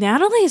 like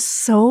Natalie is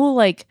so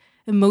like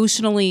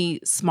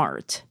emotionally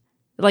smart.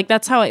 Like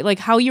that's how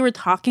you were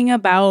talking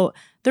about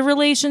the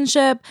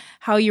relationship,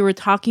 how you were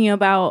talking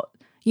about,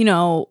 you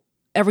know,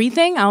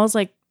 everything. I was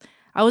like,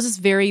 I was just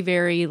very,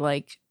 very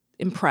like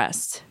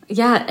impressed.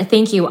 Yeah,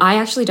 thank you. I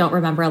actually don't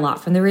remember a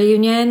lot from the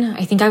reunion.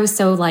 I think I was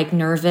so like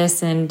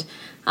nervous and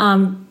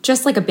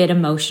just like a bit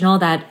emotional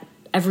that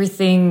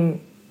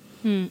everything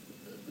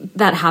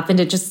that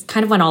happened, it just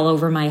kind of went all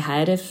over my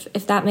head,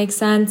 if that makes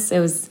sense. It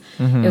was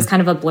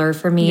kind of a blur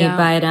for me. Yeah.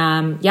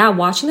 But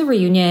watching the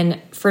reunion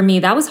for me,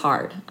 that was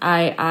hard.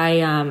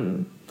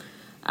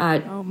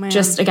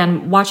 Just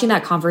again watching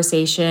that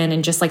conversation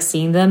and just like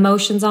seeing the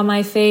emotions on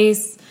my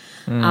face.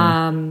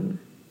 I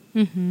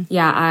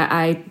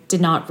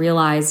did not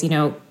realize,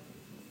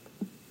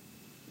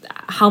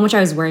 how much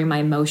I was wearing my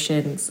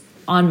emotions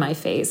on my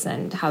face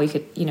and how you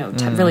could,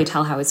 really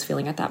tell how I was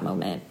feeling at that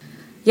moment.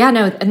 Yeah,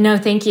 no,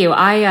 thank you.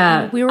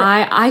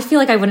 I feel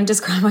like I wouldn't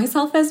describe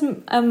myself as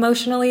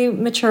emotionally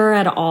mature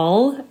at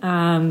all.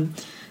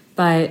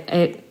 But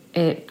it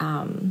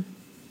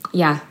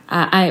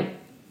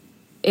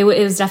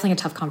was definitely a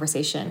tough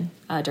conversation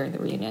during the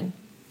reunion,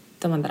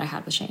 the one that I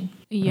had with Shane.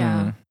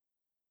 Yeah.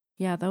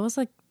 Yeah, that was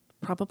like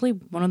probably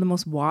one of the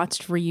most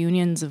watched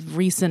reunions of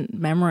recent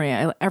memory.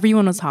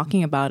 Everyone was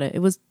talking about it.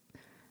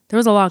 There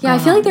was a lot going on.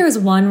 Yeah, I feel like there was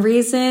one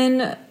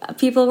reason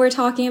people were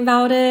talking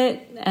about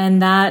it,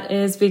 and that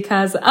is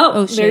because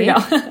there you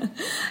go.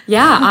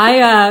 Yeah,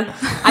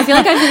 I feel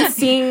like I've been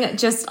seeing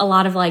just a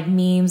lot of like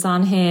memes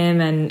on him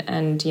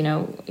and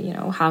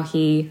how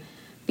he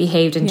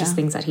behaved and just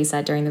things that he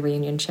said during the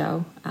reunion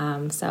show.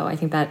 So I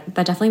think that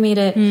definitely made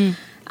it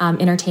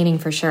entertaining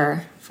for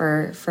sure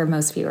for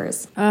most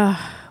viewers.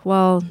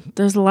 Well,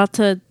 there's a lot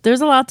to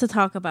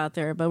talk about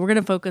there, but we're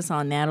gonna focus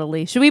on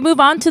Natalie. Should we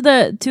move on to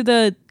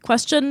the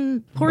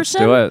question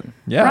portion? Let's do it.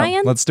 Yeah,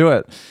 Ryan? Let's do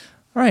it.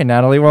 All right,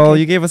 Natalie. Well,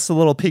 you gave us a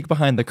little peek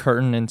behind the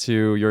curtain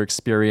into your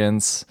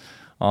experience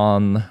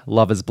on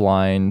Love Is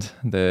Blind,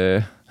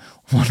 the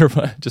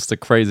wonderful, just a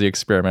crazy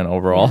experiment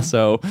overall. Yeah.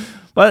 So,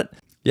 but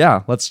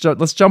yeah, let's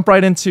jump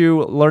right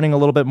into learning a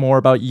little bit more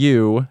about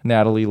you,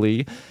 Natalie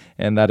Lee,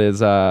 and that is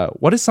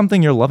what is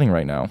something you're loving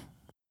right now?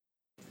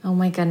 Oh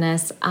my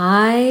goodness.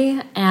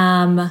 I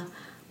am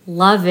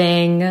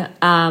loving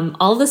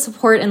all the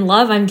support and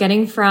love I'm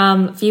getting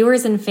from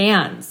viewers and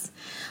fans.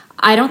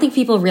 I don't think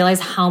people realize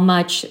how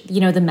much,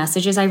 the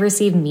messages I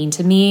receive mean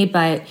to me,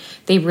 but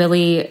they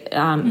really,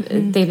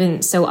 they've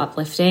been so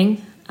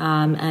uplifting.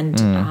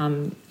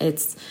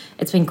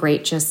 It's been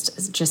great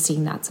just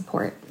seeing that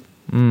support.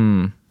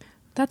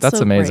 That's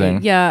so amazing.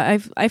 Great. Yeah.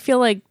 I feel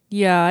like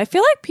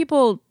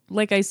people,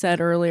 like I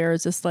said earlier,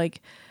 is just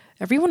like,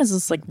 everyone is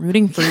just like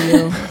rooting for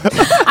you.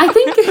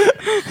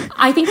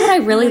 I think what I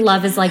really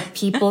love is like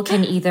people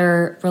can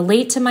either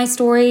relate to my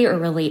story or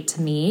relate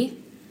to me,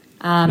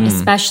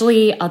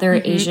 especially other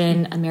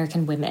Asian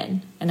American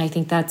women. And I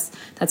think that's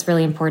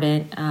really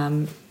important,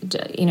 and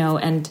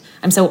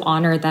I'm so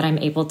honored that I'm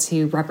able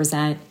to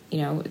represent,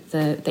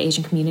 the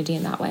Asian community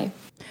in that way.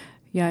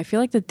 Yeah, I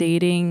feel like the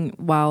dating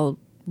while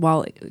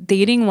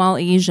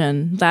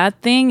Asian,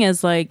 that thing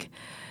is like,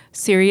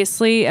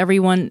 seriously,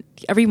 everyone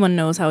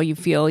knows how you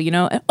feel,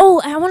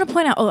 Oh, I want to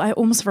point out, I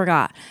almost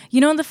forgot.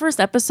 In the first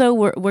episode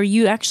where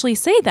you actually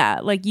say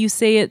that, like you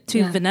say it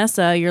to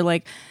Vanessa, you're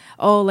like,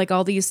 oh, like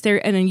all these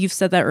and then you've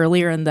said that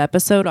earlier in the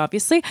episode,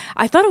 obviously.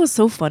 I thought it was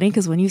so funny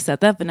because when you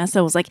said that,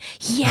 Vanessa was like,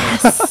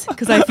 yes,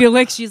 because I feel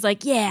like she's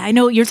like, yeah, I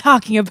know what you're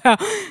talking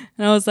about.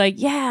 And I was like,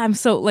 yeah, I'm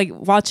so like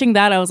watching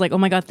that. I was like, oh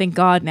my God, thank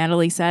God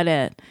Natalie said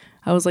it.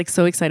 I was like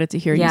so excited to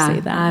hear you say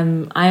that.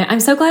 I'm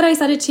so glad I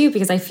said it too,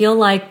 because I feel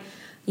like,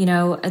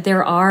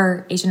 there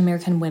are Asian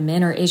American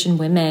women or Asian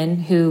women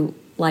who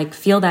like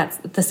feel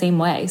that the same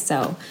way.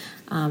 So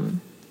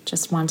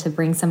just want to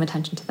bring some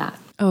attention to that.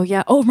 Oh,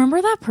 yeah. Oh,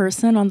 remember that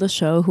person on the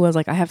show who was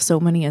like, I have so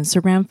many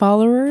Instagram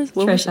followers?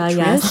 Trisha,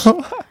 yes.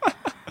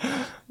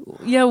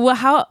 Yeah.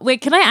 Well,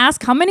 can I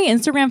ask, how many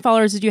Instagram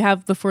followers did you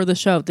have before the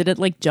show? Did it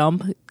like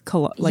jump a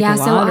lot? So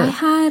I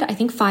had, I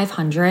think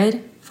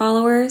 500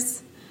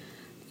 followers.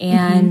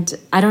 And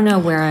I don't know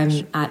where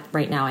I'm at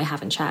right now. I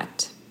haven't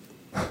checked.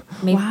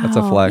 Maybe. Wow. That's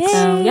a flex.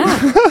 So,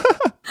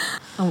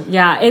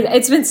 yeah.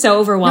 It's been so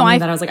overwhelming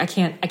that I was like, I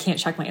can't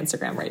check my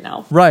Instagram right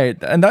now. Right.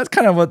 And that's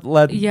kind of what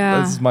led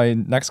as my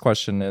next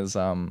question is,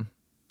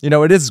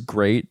 it is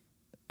great.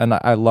 And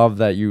I love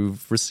that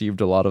you've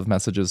received a lot of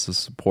messages of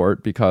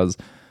support, because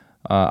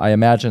I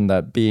imagine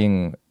that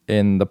being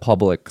in the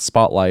public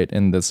spotlight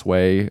in this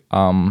way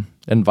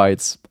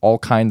invites all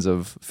kinds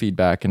of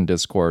feedback and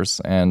discourse.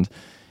 And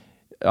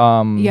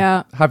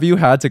have you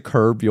had to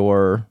curb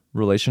your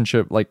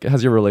relationship? Like,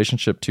 has your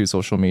relationship to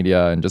social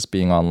media and just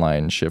being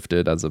online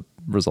shifted as a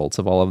result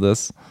of all of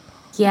this?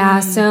 Yeah,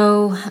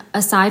 so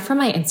aside from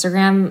my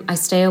Instagram, I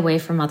stay away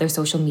from other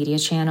social media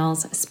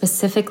channels,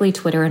 specifically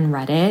Twitter and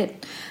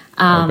Reddit.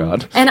 Oh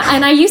God. And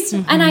I used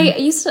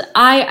to,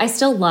 I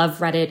still love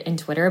Reddit and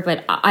Twitter,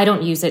 but I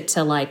don't use it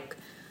to like,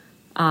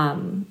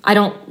 I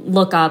don't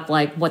look up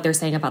like what they're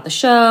saying about the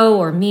show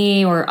or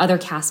me or other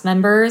cast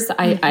members.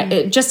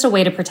 Just a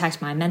way to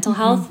protect my mental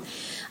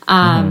health.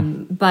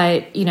 But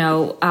but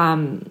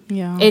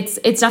Yeah. it's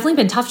definitely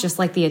been tough, just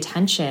like the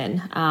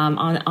attention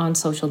on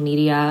social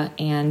media.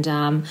 And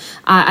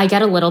I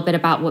get a little bit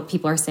about what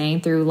people are saying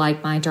through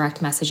like my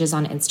direct messages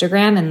on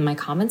Instagram and my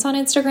comments on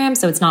Instagram.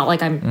 So it's not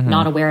like I'm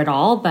not aware at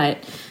all, but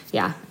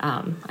yeah,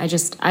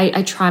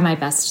 I try my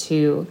best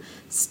to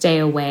stay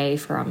away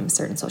from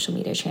certain social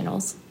media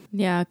channels.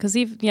 Yeah, because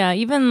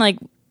even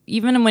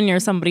when you're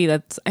somebody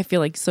that's, I feel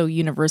like, so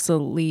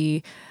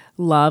universally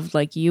loved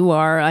like you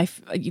are,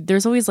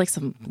 there's always like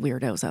some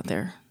weirdos out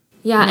there.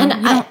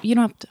 Yeah, you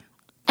don't have to.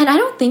 And I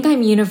don't think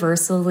I'm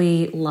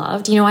universally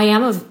loved. I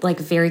am a like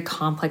very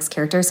complex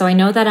character, so I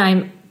know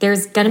that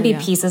there's going to be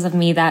pieces of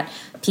me that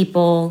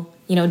people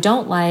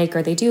don't like,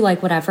 or they do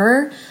like,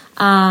 whatever.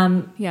 But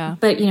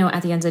at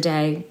the end of the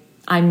day,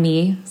 I'm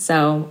me,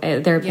 so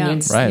their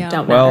opinions don't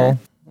matter. Well,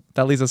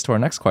 that leads us to our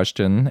next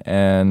question,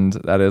 and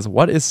that is,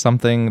 what is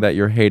something that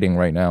you're hating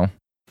right now?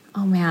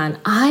 Oh man,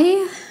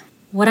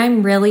 what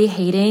I'm really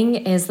hating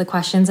is the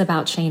questions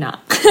about Shayna.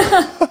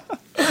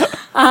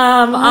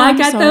 I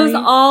get those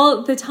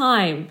all the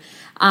time.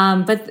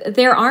 But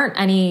there aren't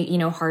any,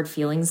 hard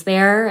feelings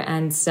there.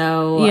 And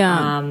so,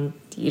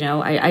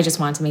 I just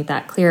wanted to make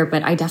that clear.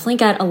 But I definitely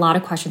get a lot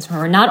of questions from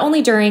her, not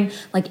only during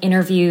like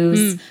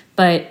interviews,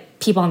 but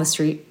people on the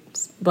street.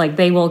 Like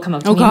they will come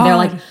up to me and they're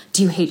like,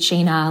 do you hate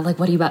Shayna? Like,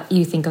 what do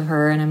you think of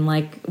her? And I'm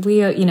like,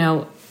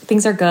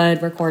 things are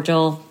good. We're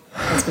cordial.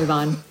 Let's move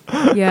on.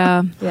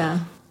 Yeah. Yeah.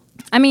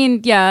 I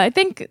mean, yeah, I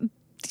think,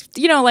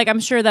 like I'm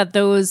sure that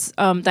those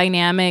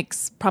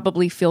dynamics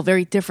probably feel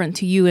very different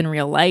to you in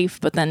real life,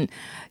 but then,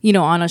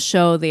 on a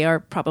show, they are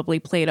probably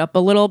played up a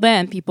little bit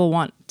and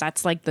people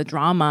that's like the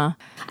drama.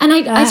 And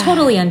I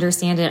totally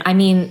understand it. I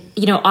mean,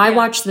 I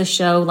watched the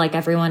show like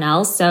everyone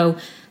else. So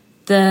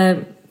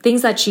the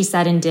things that she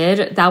said and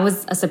did, that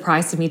was a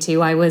surprise to me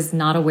too. I was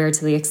not aware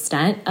to the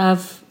extent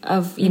of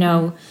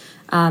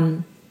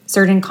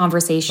certain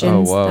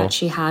conversations that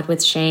she had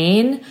with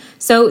Shane.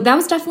 So that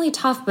was definitely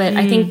tough. But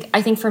I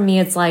think for me,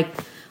 it's like,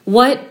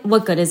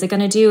 what good is it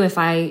going to do if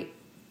I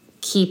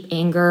keep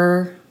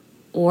anger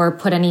or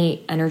put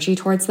any energy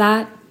towards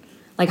that?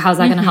 Like, how's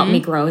that going to help me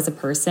grow as a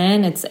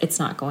person? It's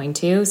not going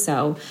to.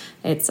 So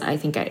I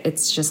think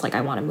it's just like,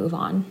 I want to move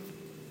on.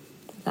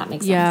 If that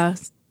makes sense. Yeah.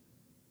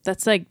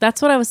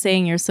 That's what I was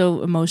saying. You're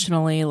so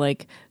emotionally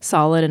like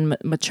solid and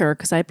mature,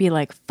 because I'd be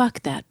like,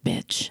 fuck that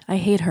bitch. I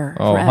hate her.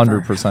 Oh,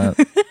 forever. 100%.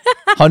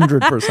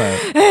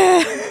 100%.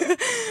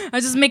 I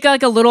just make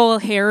like a little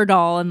hair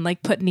doll and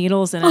like put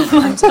needles in it.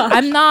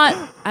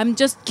 I'm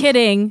just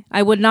kidding.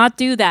 I would not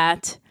do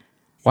that.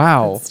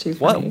 Wow. That's too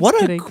funny. What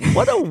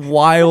a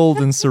wild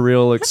and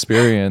surreal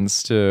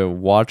experience to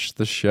watch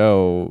the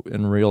show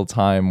in real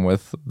time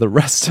with the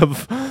rest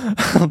of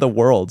the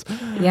world.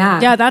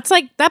 Yeah. Yeah,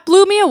 that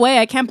blew me away.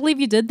 I can't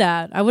believe you did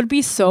that. I would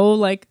be so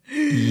like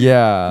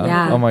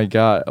Yeah. Oh my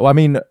God. Well, I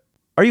mean,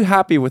 are you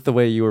happy with the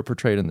way you were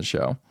portrayed in the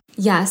show?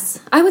 Yes,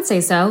 I would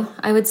say so.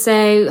 I would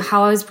say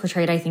how I was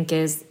portrayed, I think,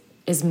 is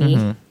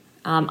me.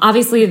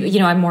 Obviously,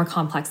 I'm more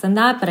complex than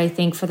that, but I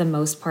think for the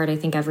most part, I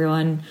think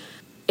everyone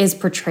is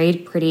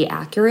portrayed pretty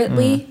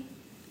accurately.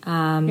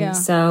 I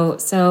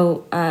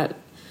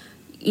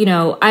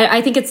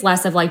think it's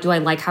less of like, do I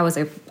like how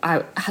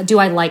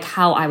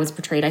I was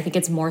portrayed? I think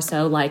it's more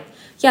so like,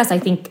 yes, I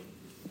think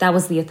that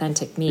was the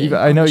authentic me.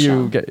 I know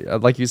you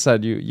get, like you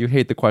said, you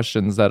hate the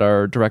questions that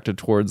are directed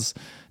towards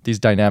these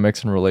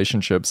dynamics and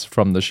relationships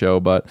from the show,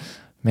 but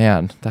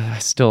man, I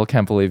still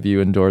can't believe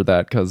you endured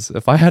that, because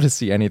if I had to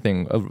see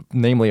anything,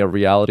 namely a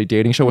reality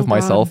dating show with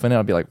myself in it,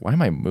 I'd be like, why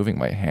am I moving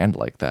my hand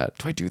like that?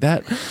 Do I do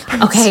that?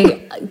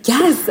 Okay,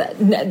 yes.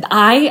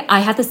 I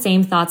had the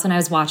same thoughts when I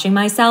was watching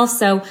myself.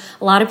 So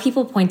a lot of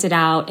people pointed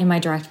out in my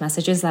direct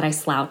messages that I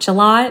slouch a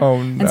lot.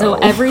 Oh, no. And so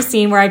every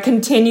scene where I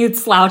continued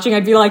slouching,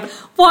 I'd be like,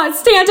 what?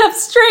 Stand up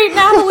straight,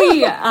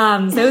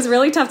 Natalie. So it was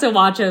really tough to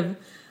watch.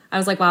 I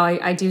was like, wow,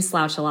 I do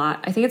slouch a lot.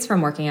 I think it's from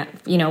working at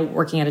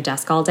a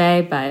desk all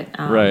day, but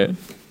right.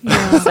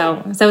 Yeah,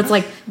 so it's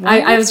like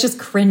I was just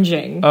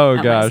cringing. Oh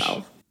at gosh.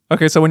 myself.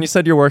 Okay, so when you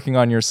said you're working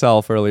on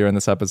yourself earlier in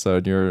this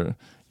episode, you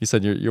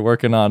said you're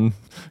working on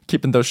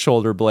keeping those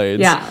shoulder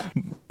blades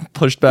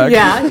pushed back.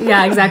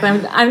 Yeah, exactly.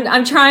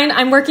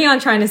 I'm working on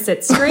trying to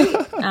sit straight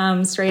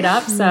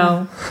up.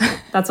 So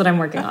that's what I'm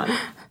working on.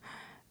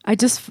 I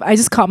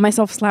just caught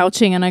myself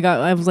slouching and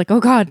I was like,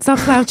 oh God, stop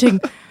slouching.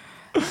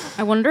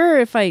 I wonder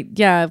if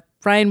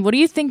Brian, what do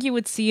you think you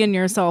would see in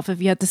yourself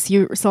if you had to see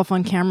yourself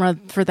on camera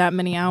for that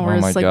many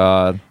hours? Oh my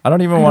God. I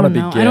don't even want to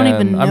begin. I don't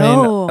even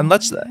know. I mean,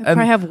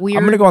 I have weird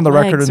I'm going to go on the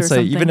record legs and or say,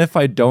 something. even if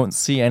I don't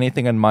see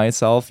anything in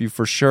myself, you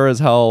for sure as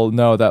hell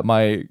know that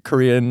my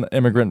Korean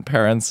immigrant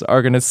parents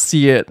are going to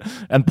see it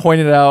and point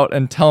it out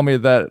and tell me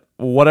that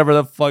whatever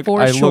the fuck,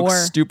 I look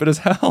stupid as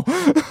hell.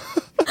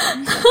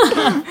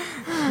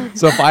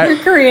 So if You're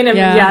Korean,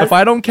 if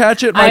I don't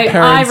catch it, my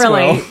parents I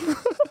relate. will.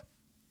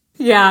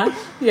 Yeah.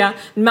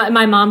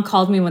 My mom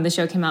called me when the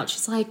show came out.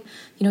 She's like,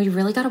 you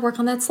really got to work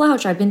on that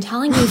slouch. I've been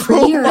telling you for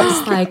years.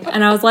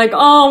 And I was like,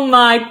 oh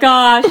my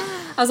gosh.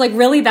 I was like,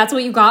 really? That's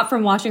what you got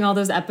from watching all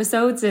those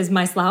episodes is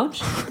my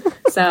slouch?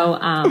 So,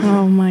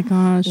 Oh my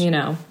gosh. you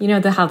know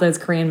how those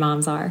Korean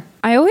moms are.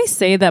 I always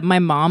say that my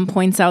mom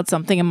points out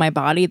something in my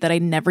body that I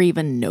never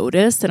even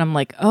noticed. And I'm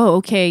like, oh,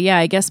 okay, yeah,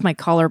 I guess my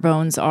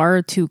collarbones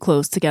are too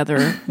close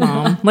together,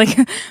 mom. Like,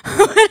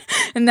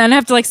 and then I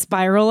have to like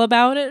spiral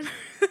about it.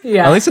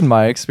 Yeah. At least in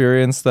my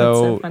experience,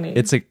 though, so funny.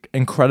 it's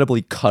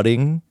incredibly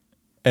cutting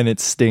and it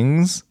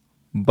stings,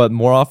 but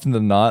more often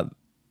than not,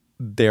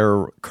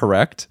 they're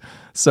correct.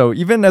 So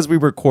even as we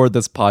record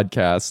this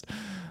podcast,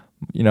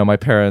 you know,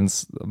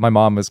 my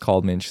mom has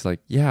called me and she's like,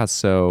 yeah,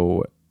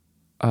 so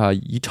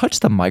you touch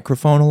the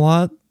microphone a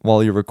lot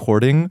while you're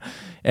recording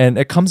and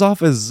it comes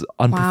off as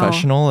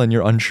unprofessional and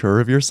you're unsure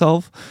of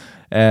yourself.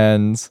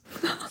 And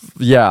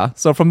yeah,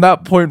 so from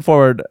that point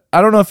forward,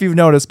 I don't know if you've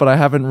noticed, but I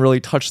haven't really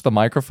touched the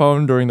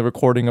microphone during the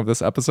recording of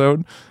this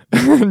episode.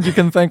 You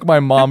can thank my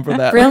mom for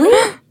that.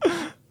 Really?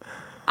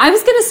 I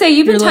was going to say,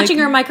 you've been You're touching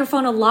like- your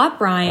microphone a lot,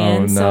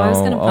 Brian. Oh, So I was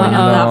going to no. point Oh,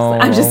 out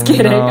that. I'm just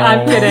kidding. no.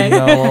 I'm kidding.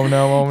 No,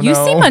 no, You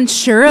seem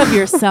unsure of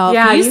yourself.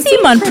 Yeah, you you seem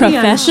seem pretty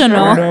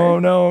unprofessional. unsure.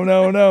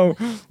 No.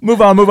 Move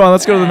on.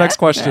 Let's go to the next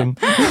question.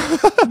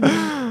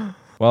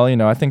 Well, you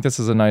know, I think this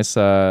is a nice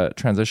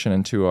transition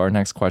into our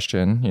next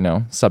question, you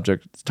know,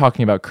 subject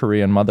talking about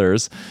Korean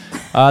mothers.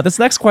 This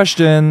next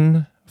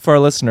question for our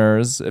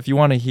listeners, if you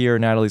want to hear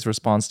Natalie's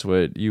response to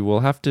it, you will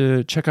have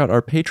to check out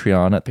our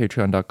Patreon at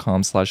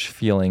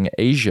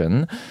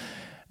patreon.com/feelingasian.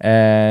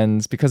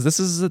 And because this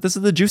is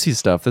the juicy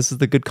stuff, this is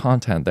the good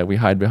content that we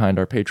hide behind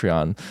our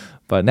Patreon.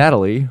 But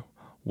Natalie,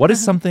 what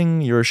is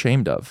something you're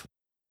ashamed of?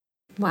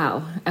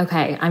 Wow.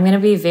 Okay. I'm going to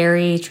be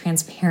very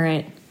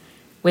transparent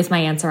with my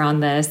answer on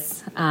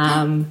this.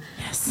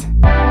 Yes.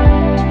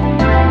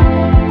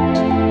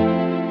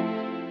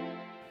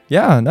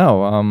 Yeah,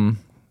 no,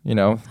 you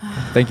know,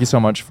 thank you so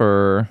much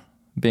for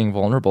being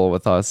vulnerable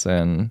with us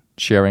and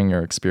sharing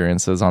your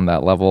experiences on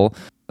that level.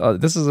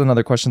 This is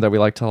another question that we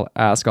like to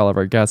ask all of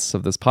our guests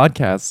of this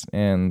podcast,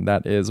 and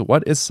that is,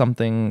 what is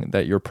something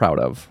that you're proud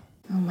of?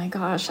 Oh my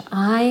gosh.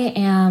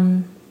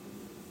 I'm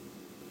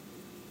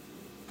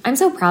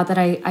so proud that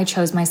I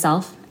chose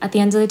myself at the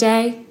end of the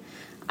day.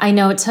 I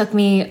know it took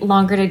me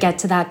longer to get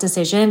to that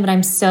decision, but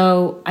I'm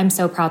so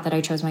proud that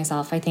I chose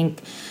myself. I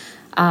think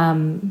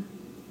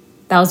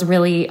that was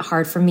really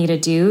hard for me to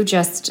do,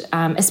 just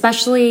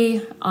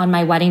especially on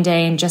my wedding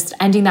day and just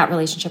ending that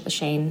relationship with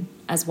Shane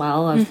as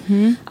well.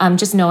 Of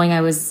just knowing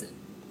I was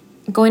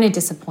going to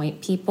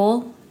disappoint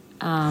people.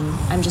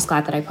 I'm just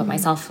glad that I put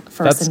myself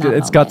first. That's in good. that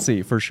It's moment.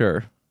 gutsy for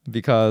sure,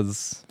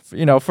 because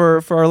you know,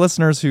 for our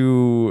listeners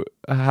who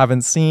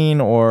haven't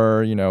seen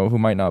or you know who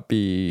might not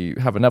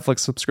have a Netflix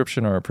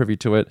subscription or are privy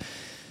to it,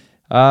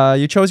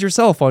 you chose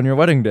yourself on your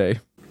wedding day.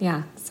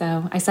 Yeah,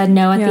 so I said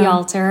no at the Yeah.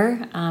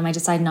 altar. I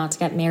decided not to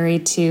get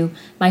married to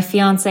my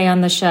fiance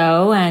on the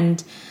show,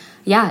 and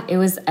yeah, it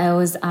was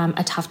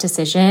a tough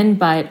decision,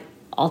 but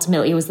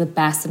ultimately it was the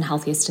best and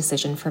healthiest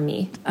decision for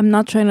me. I'm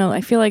not trying to.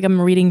 I feel like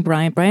I'm reading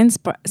Brian. Brian's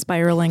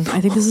spiraling.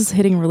 I think this is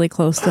hitting really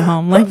close to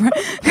home. Like,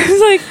 cause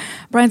like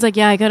Brian's like,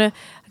 yeah, I gotta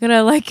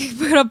like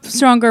put up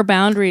stronger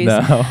boundaries. No.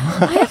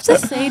 I have to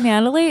say,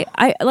 Natalie,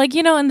 I like,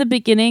 you know, in the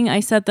beginning, I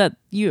said that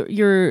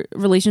your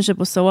relationship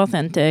was so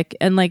authentic,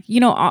 and like, you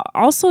know,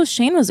 also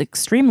Shane was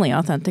extremely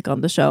authentic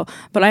on the show.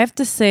 But I have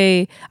to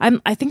say,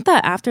 I think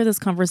that after this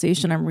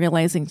conversation, I'm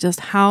realizing just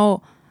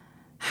how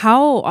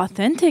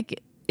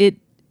authentic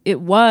it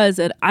was,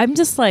 and I'm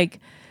just like,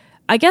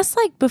 I guess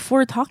like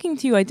before talking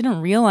to you, I didn't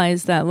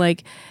realize that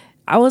like.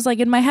 I was like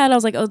in my head, I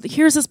was like, oh,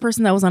 here's this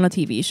person that was on a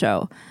TV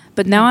show.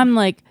 But now I'm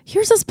like,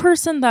 here's this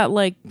person that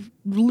like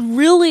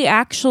really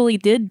actually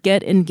did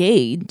get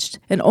engaged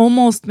and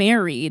almost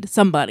married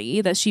somebody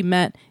that she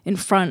met in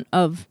front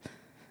of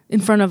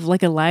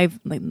like a live,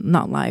 like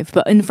not live,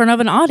 but in front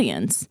of an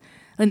audience.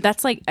 And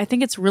that's like, I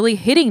think it's really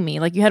hitting me.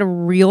 Like you had a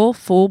real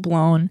full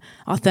blown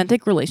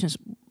authentic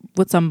relationship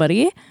with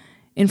somebody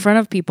in front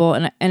of people.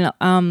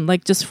 And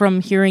like just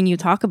from hearing you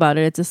talk about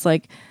it, it's just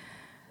like,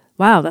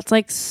 wow, that's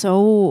like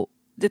so,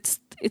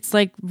 it's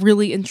like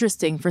really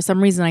interesting. For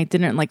some reason, I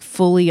didn't like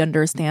fully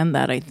understand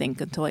that, I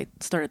think, until I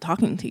started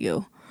talking to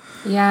you.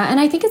 Yeah, and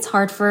I think it's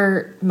hard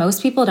for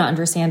most people to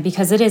understand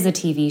because it is a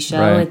TV show.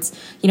 Right. It's,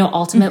 you know,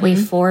 ultimately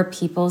for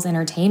people's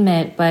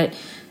entertainment, but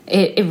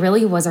it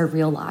really was our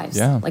real lives.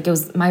 Yeah. Like it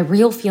was my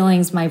real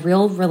feelings, my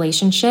real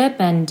relationship,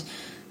 and,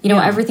 you know,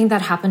 everything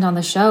that happened on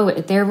the show,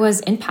 there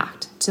was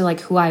impact to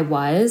like who I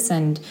was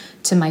and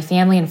to my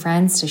family and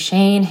friends, to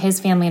Shane, his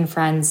family and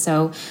friends.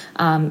 So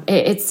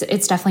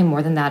it's definitely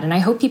more than that. And I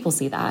hope people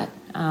see that.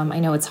 I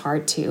know it's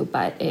hard to,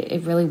 but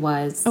it really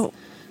was, you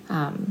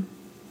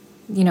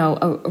know,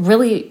 a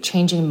really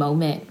changing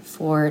moment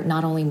for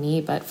not only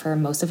me, but for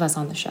most of us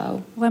on the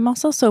show. Well, I'm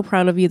also so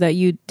proud of you that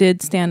you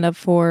did stand up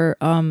for,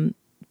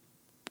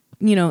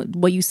 you know,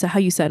 what you said, how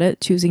you said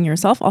it, choosing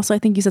yourself. Also, I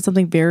think you said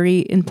something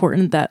very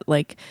important that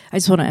like, I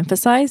just want to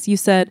emphasize. You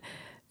said,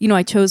 you know,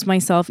 I chose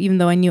myself even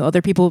though I knew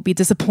other people would be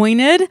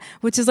disappointed,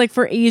 which is like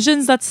for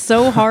Asians, that's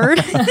so hard.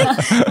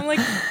 I'm like,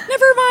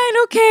 never mind.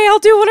 Okay, I'll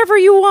do whatever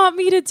you want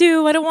me to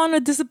do. I don't want to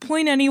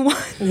disappoint anyone.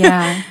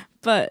 Yeah.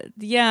 But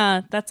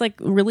yeah, that's like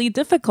really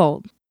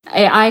difficult.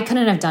 I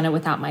couldn't have done it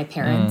without my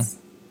parents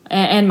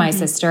and my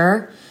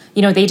sister.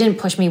 You know, they didn't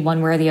push me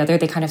one way or the other.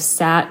 They kind of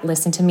sat,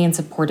 listened to me, and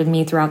supported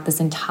me throughout this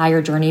entire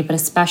journey, but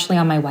especially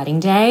on my wedding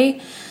day.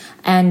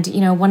 And,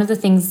 you know, one of the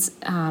things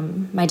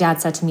my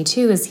dad said to me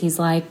too is he's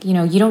like, you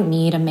know, you don't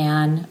need a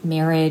man,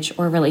 marriage,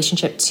 or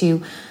relationship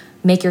to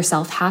make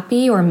yourself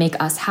happy or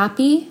make us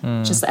happy.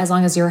 Just as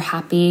long as you're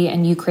happy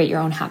and you create your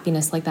own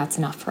happiness, like that's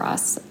enough for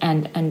us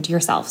and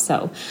yourself.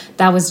 So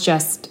that was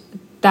just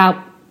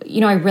that,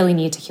 you know, I really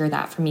needed to hear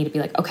that for me to be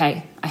like,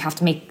 okay, I have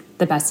to make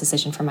the best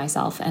decision for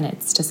myself, and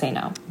it's to say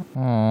no.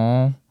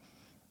 Aww.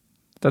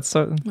 That's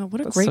so what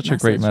a that's great such a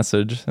great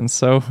message and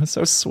so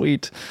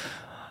sweet.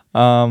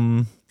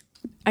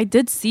 I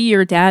did see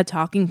your dad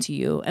talking to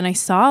you, and I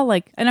saw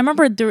and I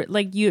remember the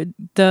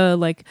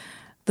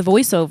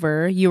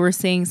voiceover, you were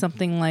saying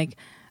something like,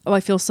 oh, I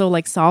feel so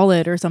like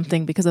solid or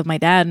something because of my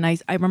dad. And I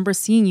remember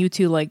seeing you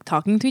two like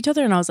talking to each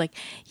other, and I was like,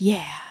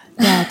 yeah,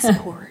 dad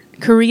support.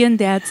 Korean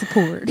dad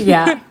support.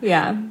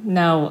 Yeah.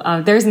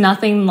 No, there's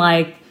nothing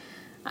like,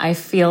 I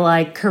feel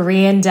like,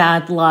 Korean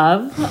dad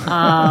love,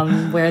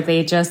 where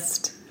they're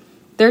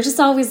just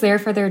always there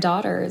for their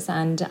daughters.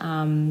 And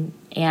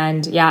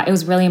yeah, it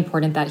was really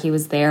important that he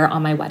was there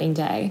on my wedding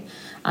day,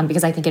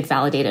 because I think it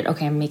validated,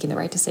 okay, I'm making the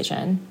right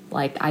decision.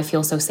 Like, I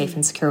feel so safe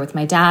and secure with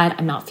my dad.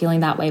 I'm not feeling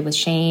that way with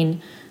Shane.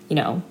 You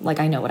know, like,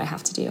 I know what I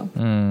have to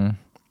do.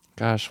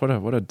 Gosh,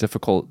 what a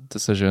difficult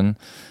decision.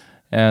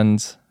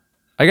 And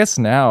I guess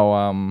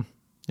now,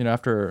 you know,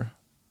 after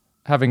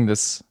having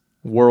this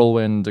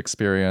whirlwind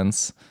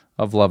experience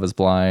of Love is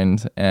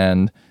Blind,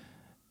 and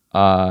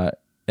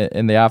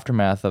in the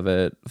aftermath of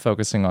it,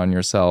 focusing on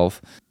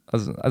yourself,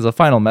 as a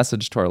final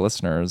message to our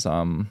listeners,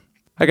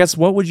 I guess,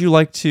 what would you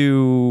like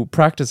to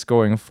practice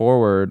going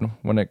forward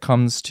when it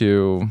comes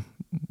to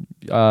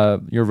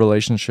your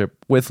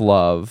relationship with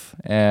love?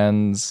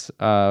 And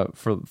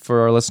for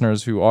our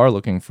listeners who are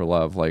looking for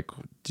love, like,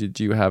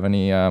 do you have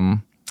any, I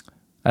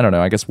don't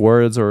know, I guess,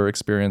 words or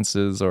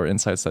experiences or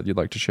insights that you'd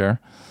like to share?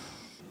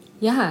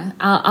 Yeah,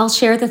 I'll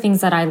share the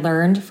things that I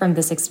learned from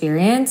this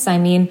experience. I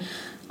mean,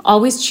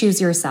 always choose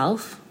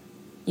yourself.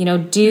 You know,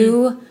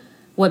 do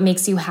what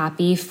makes you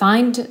happy.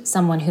 Find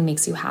someone who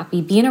makes you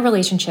happy. Be in a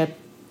relationship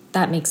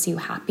that makes you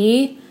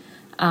happy.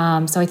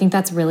 So I think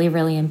that's really,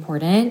 really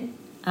important.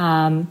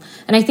 And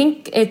I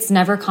think it's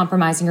never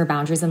compromising your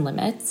boundaries and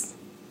limits.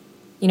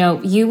 You know,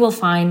 you will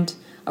find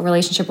a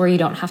relationship where you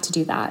don't have to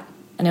do that,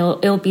 and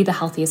it'll be the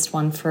healthiest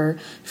one for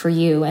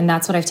you. And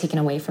that's what I've taken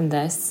away from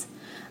this.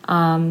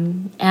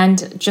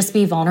 And just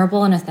be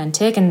vulnerable and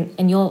authentic,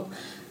 and you'll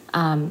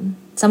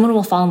someone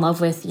will fall in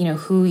love with, you know,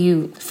 who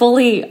you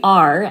fully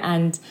are.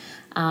 And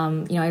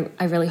you know,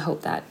 I really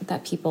hope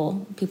that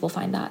people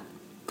find that,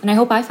 and I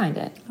hope I find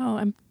it. Oh,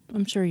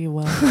 I'm sure you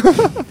will.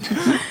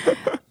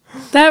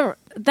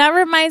 That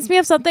reminds me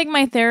of something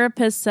my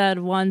therapist said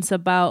once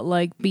about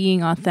like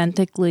being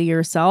authentically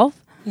yourself.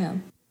 Yeah.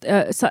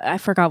 So I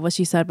forgot what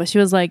she said, but she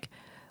was like,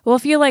 well,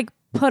 if you're like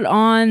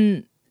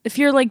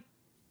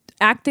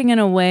acting in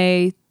a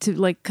way to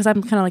like, because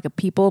I'm kind of like a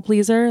people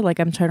pleaser, like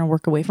I'm trying to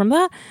work away from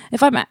that.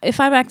 If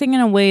I'm acting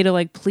in a way to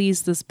like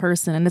please this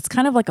person, and it's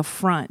kind of like a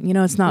front, you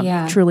know, it's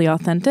not truly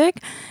authentic,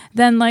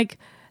 then like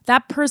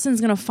that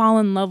person's gonna fall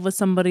in love with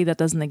somebody that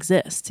doesn't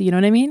exist. You know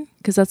what I mean?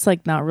 Because that's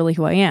like not really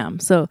who I am.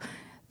 So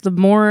the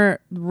more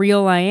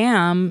real I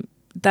am,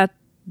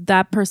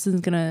 that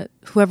person's gonna,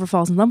 whoever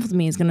falls in love with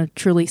me is gonna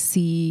truly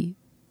see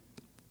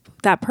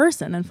that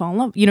person and fall in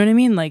love. You know what I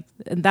mean? Like,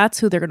 and that's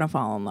who they're gonna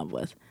fall in love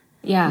with.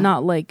 Yeah.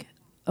 Not like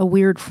a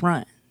weird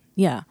front.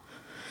 Yeah.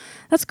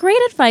 That's great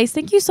advice.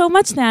 Thank you so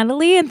much,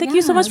 Natalie. And thank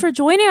you so much for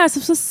joining us.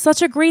 This was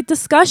such a great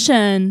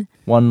discussion.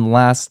 One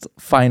last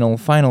final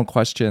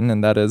question,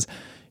 and that is,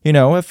 you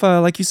know, if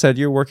like you said,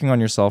 you're working on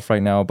yourself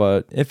right now,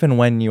 but if and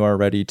when you are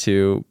ready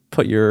to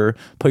put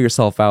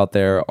yourself out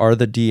there, are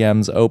the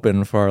DMs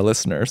open for our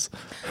listeners?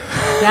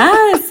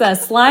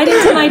 Yes, slide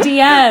into my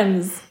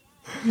DMs.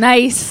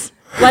 Nice.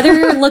 Whether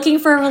you're looking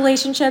for a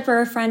relationship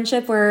or a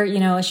friendship or, you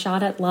know, a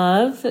shot at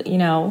love, you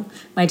know,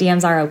 my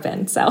DMs are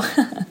open. So.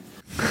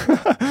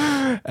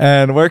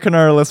 And where can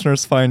our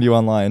listeners find you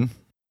online?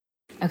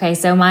 Okay,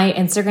 so my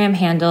Instagram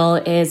handle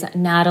is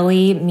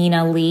Natalie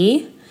Mina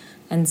Lee.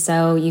 And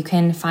so you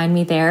can find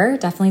me there.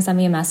 Definitely send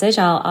me a message.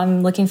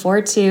 I'm looking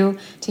forward to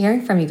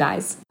hearing from you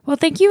guys. Well,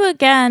 thank you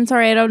again.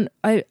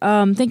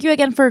 Thank you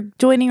again for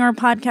joining our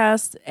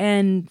podcast,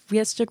 and we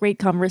had such a great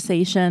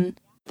conversation.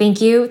 Thank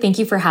you. Thank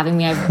you for having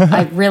me.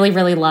 I really,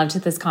 really loved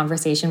this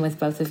conversation with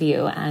both of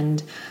you.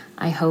 And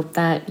I hope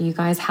that you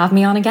guys have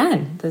me on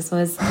again. This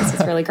was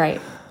really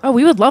great. Oh,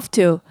 we would love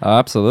to.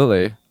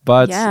 Absolutely.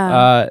 But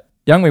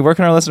Youngmi, where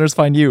can our listeners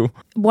find you?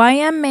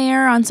 YM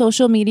Mayer on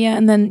social media,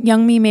 and then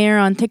Youngmi Mayer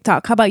on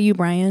TikTok. How about you,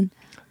 Brian?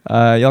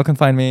 Y'all can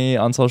find me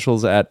on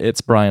socials at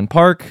It's Brian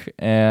Park,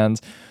 and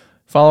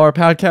follow our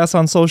podcast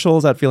on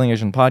socials at Feeling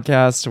Asian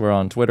Podcast. We're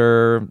on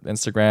Twitter,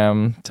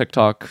 Instagram,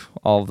 TikTok,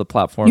 all of the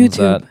platforms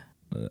YouTube. that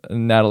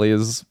Natalie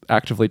is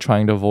actively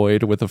trying to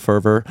avoid with a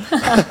fervor.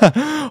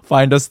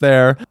 Find us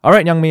there. All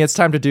right, Youngmi, it's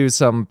time to do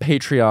some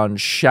Patreon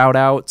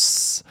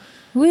shout-outs.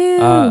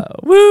 Woo.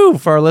 Woo!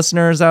 For our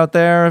listeners out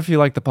there, if you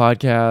like the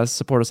podcast,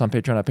 support us on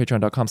Patreon at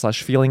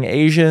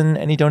patreon.com/feelingasian.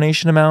 Any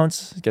donation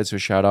amounts gets you a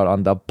shout out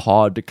on the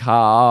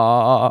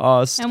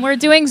podcast. And we're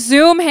doing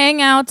Zoom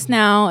hangouts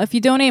now. If you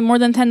donate more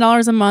than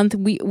 $10 a month,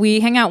 we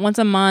hang out once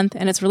a month,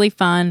 and it's really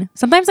fun.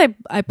 Sometimes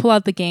I pull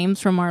out the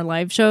games from our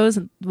live shows,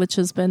 which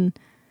has been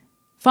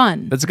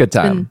fun. It's a good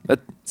time.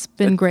 It's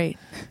been great.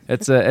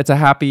 It's a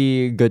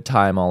happy, good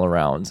time all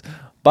around.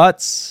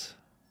 But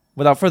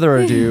without further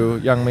ado,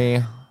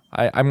 Youngmi,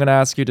 I'm going to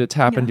ask you to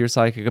tap into your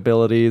psychic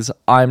abilities.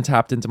 I'm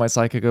tapped into my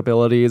psychic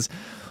abilities.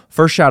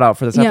 First shout out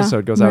for this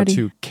episode goes out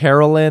to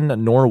Carolyn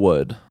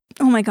Norwood.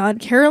 Oh my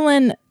God.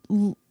 Carolyn,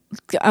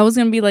 I was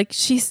going to be like,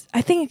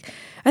 I think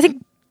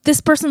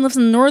this person lives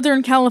in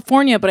Northern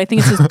California, but I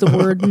think it's just the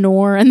word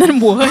nor and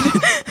then wood.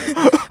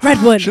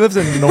 Redwood. She lives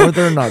in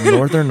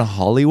northern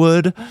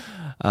Hollywood.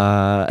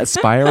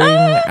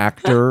 Aspiring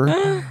actor.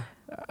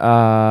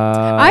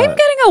 I'm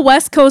getting a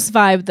West Coast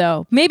vibe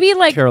though. Maybe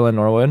like Carolyn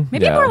Norwood.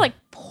 Maybe more like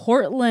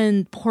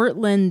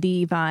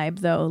Portlandy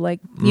vibe though,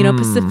 like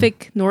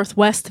Pacific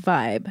Northwest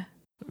vibe,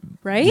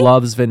 right?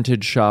 Loves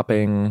vintage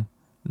shopping,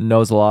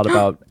 knows a lot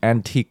about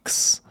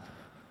antiques.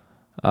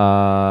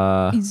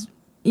 Yeah,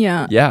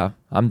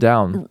 I'm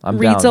down.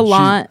 Reads a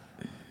lot.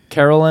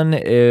 Carolyn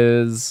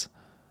is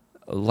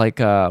like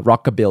a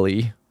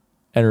rockabilly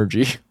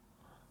energy.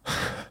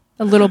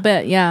 A little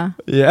bit, yeah.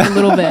 Yeah, a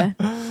little bit.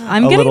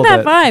 I'm getting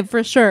that vibe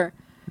for sure.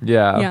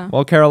 Yeah.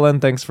 Well, Carolyn,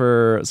 thanks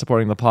for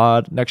supporting the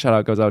pod. Next shout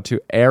out goes out to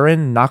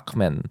Aaron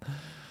Nachman.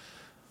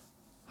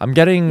 I'm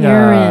getting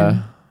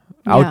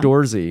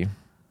outdoorsy.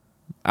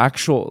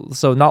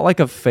 So not like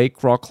a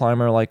fake rock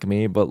climber like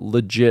me, but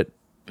legit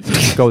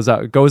goes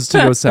to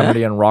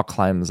Yosemite and rock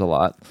climbs a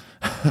lot.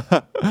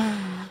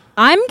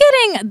 I'm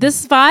getting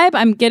this vibe.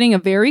 I'm getting a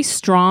very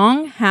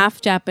strong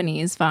half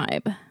Japanese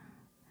vibe.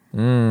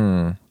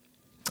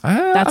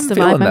 That's the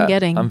vibe I'm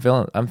getting. I'm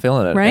feeling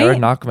it. Right?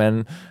 Aaron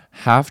Nachman,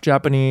 half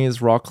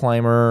Japanese rock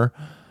climber,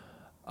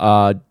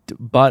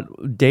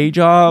 but day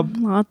job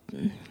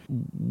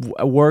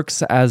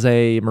works as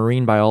a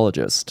marine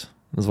biologist.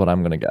 Is what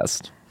I'm gonna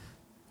guess.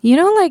 Do you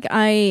know like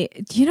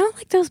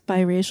those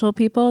biracial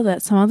people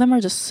that some of them are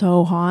just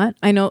so hot?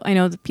 I know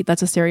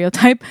that's a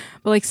stereotype,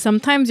 but like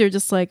sometimes you're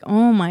just like,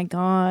 oh my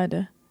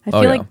God. I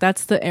feel like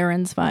that's the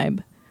Aaron's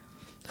vibe.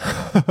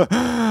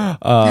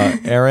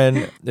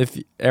 Aaron,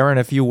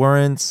 if you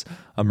weren't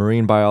a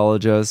marine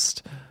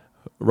biologist,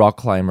 rock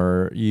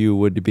climber, you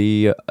would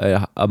be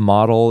a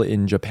model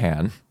in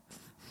Japan,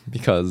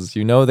 because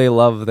they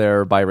love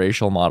their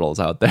biracial models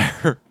out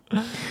there.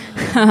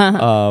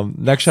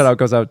 Next shout out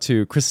goes out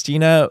to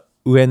Christina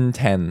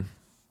Uenten.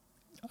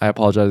 I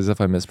apologize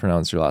if I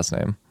mispronounced your last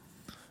name.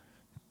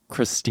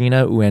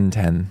 Christina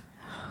Uenten.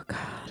 Oh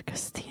God,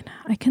 Christina.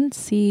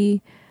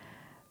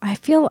 I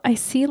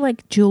see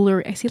like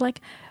jewelry. I see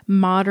like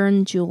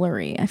modern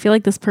jewelry. I feel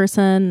like this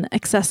person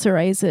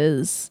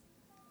accessorizes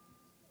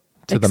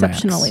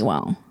exceptionally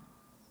well.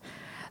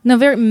 No,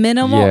 very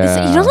minimal.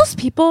 Yeah. You know those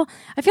people?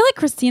 I feel like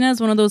Christina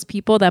is one of those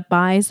people that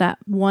buys that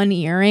one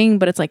earring,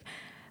 but it's like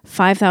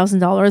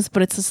 $5,000,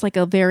 but it's just like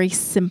a very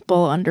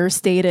simple,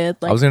 understated.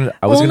 Like, I was gonna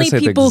say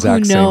the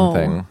exact same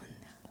thing.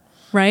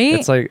 Right?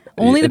 It's like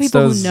only the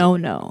people who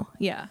know.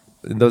 Yeah.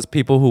 Those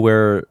people who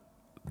wear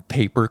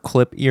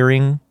paperclip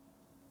earring.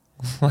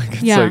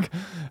 Like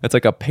it's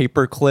like a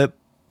paper clip,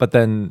 but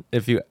then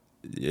if you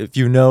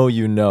know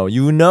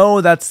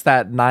that's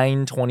that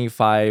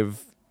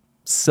 925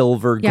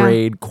 silver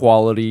grade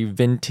quality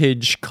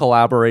vintage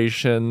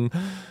collaboration.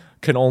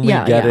 Can only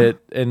get it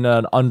in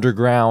an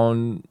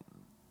underground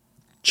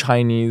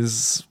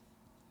Chinese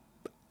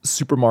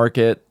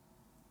supermarket.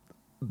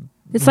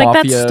 It's mafia,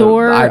 like that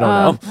store. I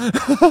don't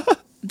know.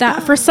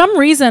 That for some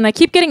reason I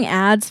keep getting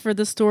ads for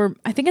the store.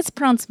 I think it's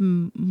pronounced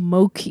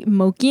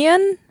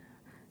Mokian.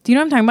 Do you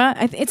know what I'm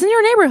talking about? It's in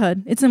your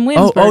neighborhood. It's in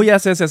Williamsburg. Oh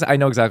yes. I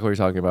know exactly what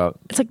you're talking about.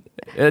 It's like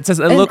it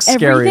looks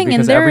scary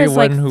because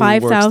everyone who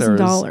works there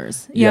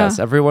 $5,000. Yes,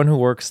 everyone who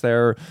works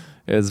there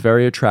is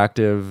very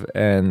attractive,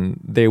 and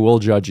they will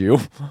judge you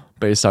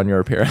based on your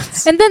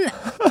appearance. And then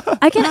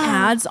I get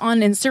ads on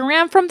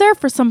Instagram from there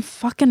for some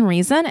fucking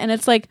reason, and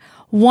it's like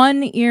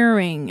one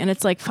earring, and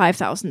it's like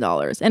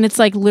 $5,000, and it's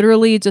like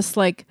literally just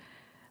like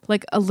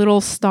a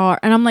little star,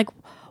 and I'm like,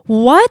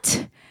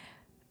 what?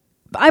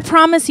 I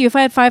promise you, if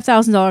I had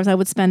 $5,000, I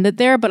would spend it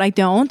there, but I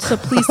don't. So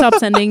please stop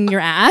sending your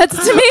ads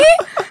to me.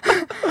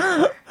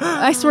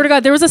 I swear to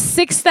God, there was a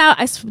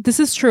this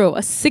is true,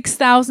 a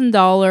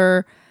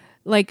 $6,000,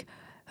 like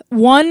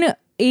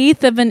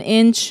 1/8 of an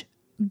inch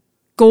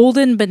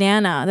golden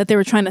banana that they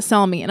were trying to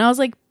sell me, and I was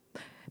like,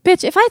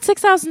 bitch, if I had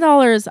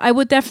 $6,000, I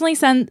would definitely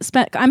spend.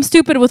 I'm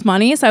stupid with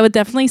money, so I would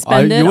definitely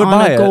spend it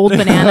on a gold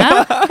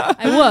banana.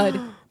 I would,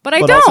 but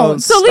I don't.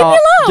 So leave me alone.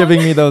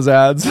 Giving me those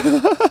ads.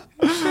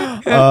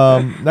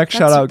 Next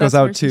shout out goes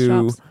out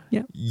to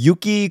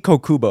Yuki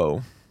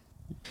Kokubo.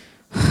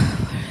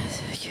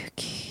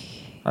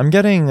 Yuki. I'm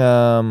getting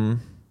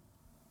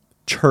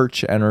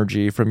church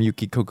energy from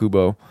Yuki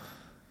Kokubo.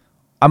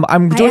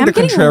 I'm doing the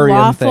contrarian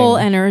lawful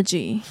thing.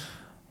 Energy.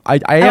 I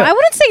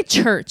wouldn't say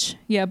church,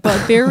 yeah, but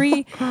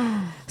very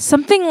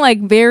something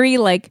like very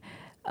like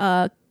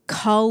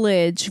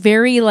college,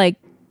 very like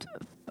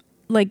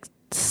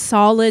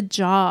solid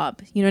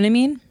job. You know what I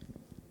mean?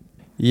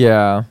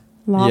 Yeah.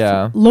 Lawful.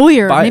 Yeah.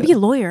 Lawyer, maybe a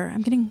lawyer.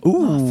 I'm getting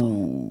lawful.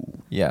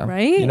 Ooh. Yeah.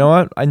 Right? You know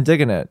what? I'm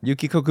digging it.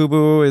 Yuki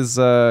Kokubu is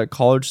a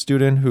college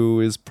student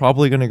who is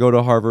probably going to go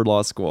to Harvard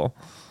Law School.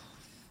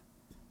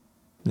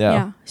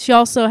 Yeah. She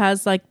also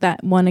has like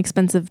that one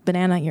expensive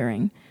banana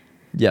earring.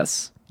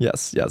 Yes.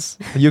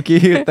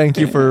 Yuki, thank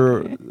you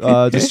for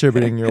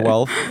distributing your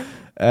wealth.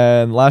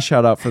 And last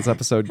shout out for this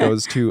episode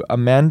goes to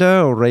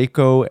Amanda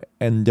Reiko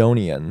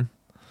Andonian.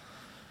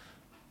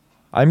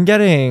 I'm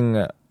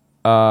getting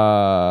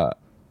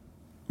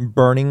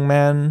Burning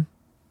Man.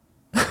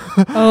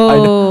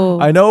 Oh,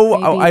 I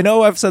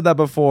know I've said that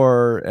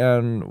before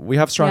and we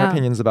have strong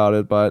opinions about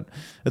it, but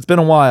it's been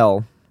a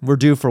while. We're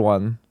due for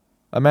one.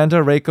 Amanda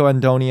Reiko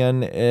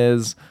Andonian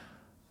is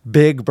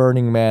big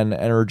Burning Man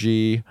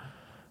energy.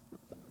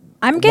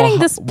 I'm getting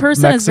this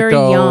person Mexico. is very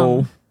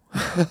young.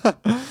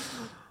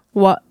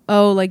 What?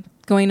 Oh, like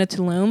going to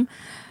Tulum?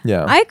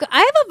 Yeah. I have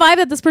a vibe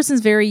that this person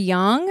is very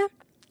young.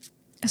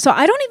 So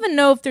I don't even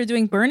know if they're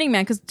doing Burning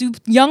Man, because do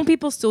young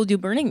people still do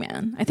Burning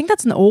Man? I think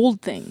that's an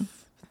old thing.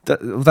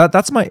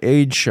 That's my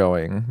age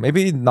showing.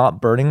 Maybe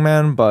not Burning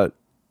Man, but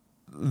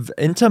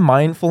into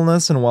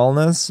mindfulness and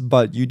wellness.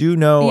 But you do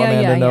know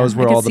Amanda knows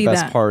where all the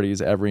best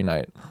parties every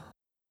night.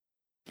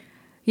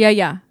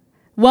 Yeah.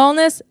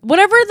 Wellness,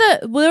 whatever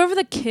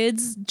the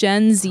kids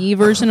Gen Z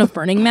version of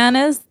Burning Man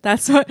is,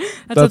 that's what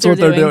they're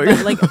doing.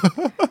 But like,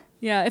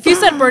 yeah, if you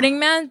said Burning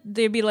Man,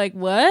 they'd be like,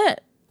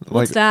 "What?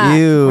 What's that,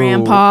 ew.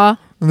 Grandpa?"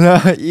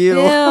 Ew.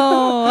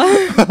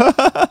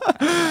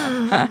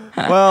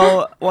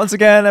 Well, once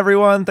again,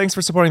 everyone, thanks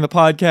for supporting the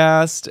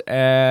podcast,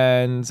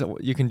 and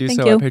you can do at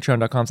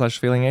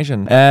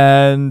patreon.com/feelingasian.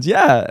 And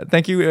yeah,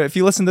 thank you. If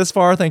you listened this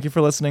far, thank you for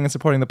listening and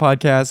supporting the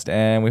podcast,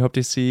 and we hope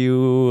to see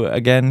you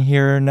again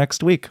here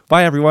next week.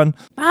 Bye, everyone.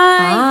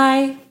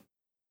 Bye.